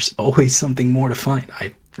 and there's always something more to find.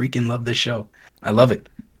 I freaking love this show. I love it.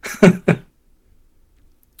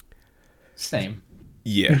 Same.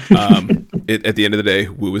 Yeah. At the end of the day,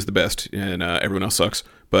 Wu is the best, and everyone else sucks.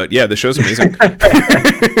 But yeah, the show's amazing.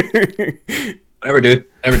 Never, dude.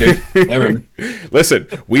 Never. Listen,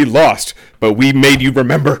 we lost, but we made you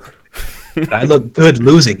remember. I looked good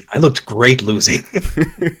losing. I looked great losing.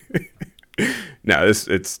 No,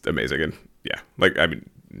 it's amazing, and yeah, like, I mean,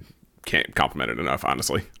 can't compliment it enough,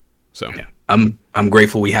 honestly. So yeah, I'm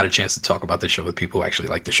grateful we had a chance to talk about this show with people who actually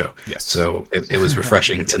like the show. Yes. So it was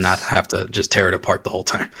refreshing to not have to just tear it apart the whole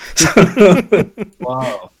time.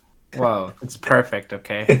 Whoa, it's perfect.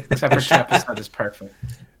 Okay, except for this episode is perfect.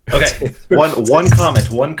 Okay, one comment,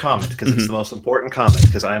 because it's the most important comment,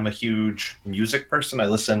 because I am a huge music person. I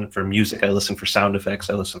listen for music, I listen for sound effects,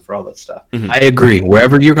 I listen for all that stuff. I agree.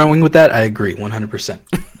 Wherever you're going with that, I agree 100%.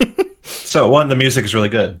 So one, the music is really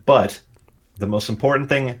good, but the most important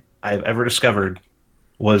thing I've ever discovered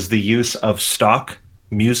was the use of stock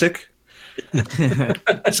music.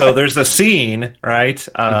 So there's a scene, right,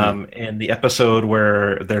 in the episode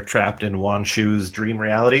where they're trapped in Wan Shu's dream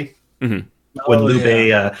reality. When Liu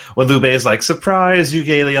Bei is like, "Surprise, you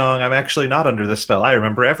Gay Liang, I'm actually not under this spell. I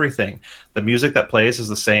remember everything." The music that plays is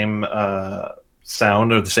the same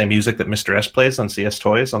sound or the same music that Mr. S plays on CS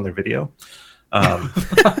Toys on their video. And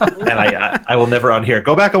I will never unhear.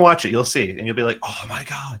 Go back and watch it. You'll see, and you'll be like, "Oh my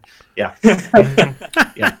god!" Yeah,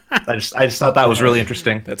 yeah. I just thought that was really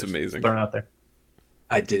interesting. That's amazing. Thrown out there.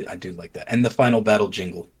 I do like that, and the final battle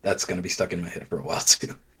jingle, that's gonna be stuck in my head for a while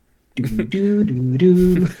too.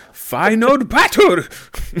 Final battle.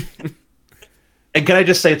 And can I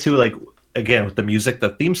just say too, like, again, with the music,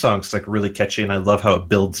 the theme song's like really catchy, and I love how it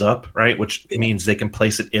builds up, right? Which means they can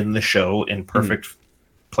place it in the show in perfect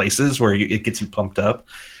places where it gets you pumped up.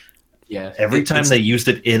 Yeah. Every time they used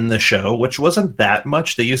it in the show, which wasn't that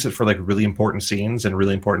much, they used it for like really important scenes and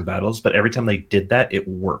really important battles, but every time they did that, it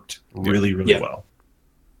worked really well.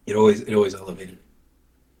 It always elevated.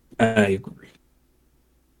 I agree.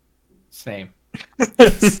 Same.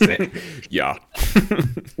 Yeah.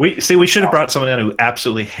 We should have brought someone in who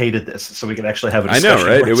absolutely hated this, so we could actually have a discussion. I know,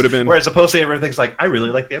 right? It would have been. Whereas opposed to everything's like, I really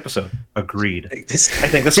like the episode. Agreed. I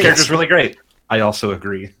think this character's really great. I also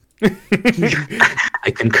agree.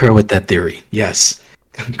 I concur with that theory. Yes.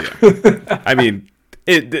 I mean,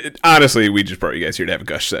 it honestly, we just brought you guys here to have a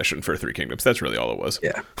gush session for Three Kingdoms. That's really all it was.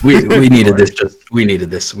 Yeah, we needed this. We needed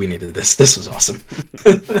this. This was awesome.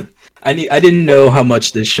 I didn't know how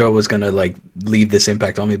much this show was gonna like leave this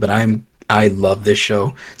impact on me, but I love this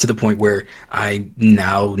show to the point where I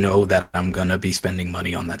now know that I'm gonna be spending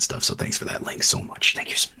money on that stuff. So thanks for that link so much. Thank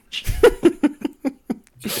you so much.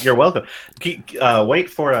 You're welcome. Wait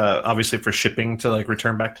for obviously for shipping to like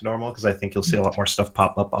return back to normal, because I think you'll see a lot more stuff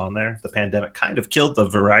pop up on there. The pandemic kind of killed the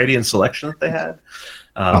variety and selection that they had.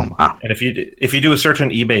 Wow. And if you do a search on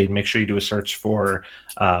eBay, make sure you do a search for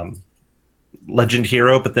Legend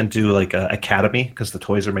Hero, but then do like Academy, because the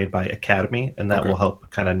toys are made by Academy, and that will help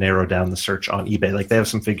kind of narrow down the search on eBay. Like they have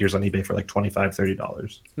some figures on eBay for like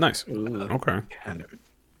 $25-$30. Nice. Okay.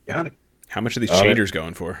 Got it. How much are these changers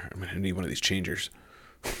going for? I'm gonna need one of these changers.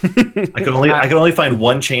 I could only find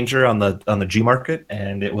one changer on the G market,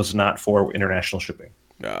 and it was not for international shipping.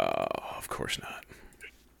 Oh, of course not.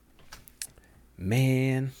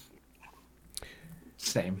 Man.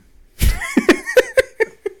 Same.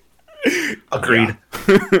 Agreed.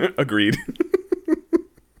 Agreed.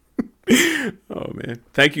 Oh man,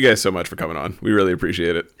 thank you guys so much for coming on. We really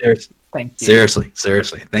appreciate it. Thank you. Seriously.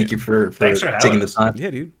 Thank you for taking the time.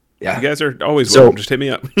 Yeah, dude. Yeah, you guys are always welcome. Just hit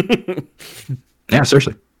me up. Yeah,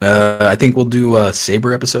 seriously. I think we'll do a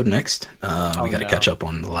Saber episode next. We got to catch up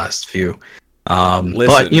on the last few. Listen,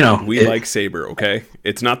 but you know, we like Saber. Okay,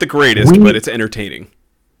 it's not the greatest, but it's entertaining.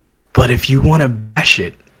 But if you want to bash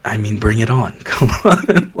it, I mean, bring it on. Come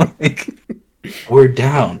on, like, we're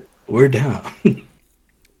down.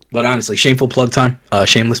 But honestly, shameful plug time.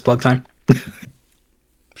 Shameless plug time.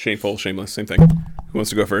 Shameful, shameless, same thing. Who wants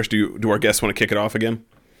to go first? Do our guests want to kick it off again?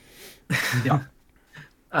 Yeah.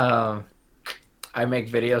 I make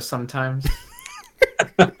videos sometimes.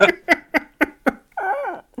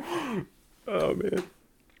 Oh man.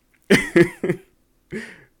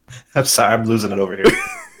 I'm sorry, I'm losing it over here.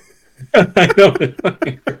 I know.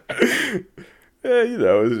 Yeah, you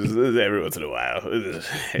know, it's just every once in a while.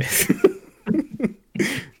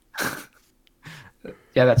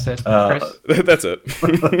 Yeah, that's it. That's it.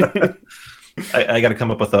 I got to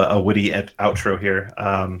come up with a witty outro here.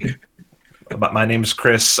 My name's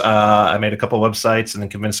Chris. I made a couple websites and then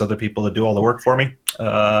convinced other people to do all the work for me.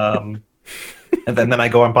 And then I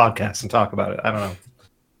go on podcasts and talk about it. I don't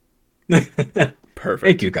know. Perfect.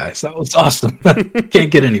 Thank you, guys. That was awesome.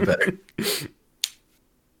 Can't get any better.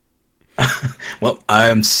 Well,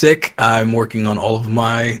 I'm sick. I'm working on all of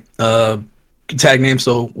my tag names,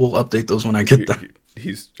 so we'll update those when I get them.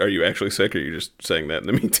 Are you actually sick, or are you just saying that in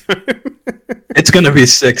the meantime? It's gonna be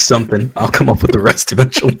sick something. I'll come up with the rest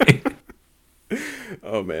eventually.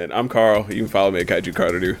 Oh man, I'm Carl. You can follow me at Kaiju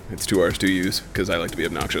Carter. It's 2 R's, 2 U's because I like to be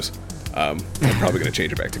obnoxious. I'm probably gonna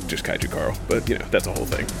change it back to just Kaiju Carl, but that's a whole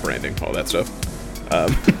thing. Branding, all that stuff.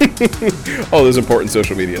 All those important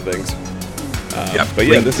social media things. But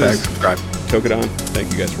yeah, this is subscribe. Tokedon.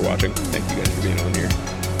 Thank you guys for watching. Thank you guys for being on here.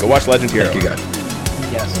 Go watch Legend Hero. Thank you guys.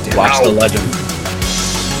 Yes. Watch the Legend.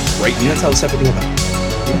 Right, and that's how it's everything about.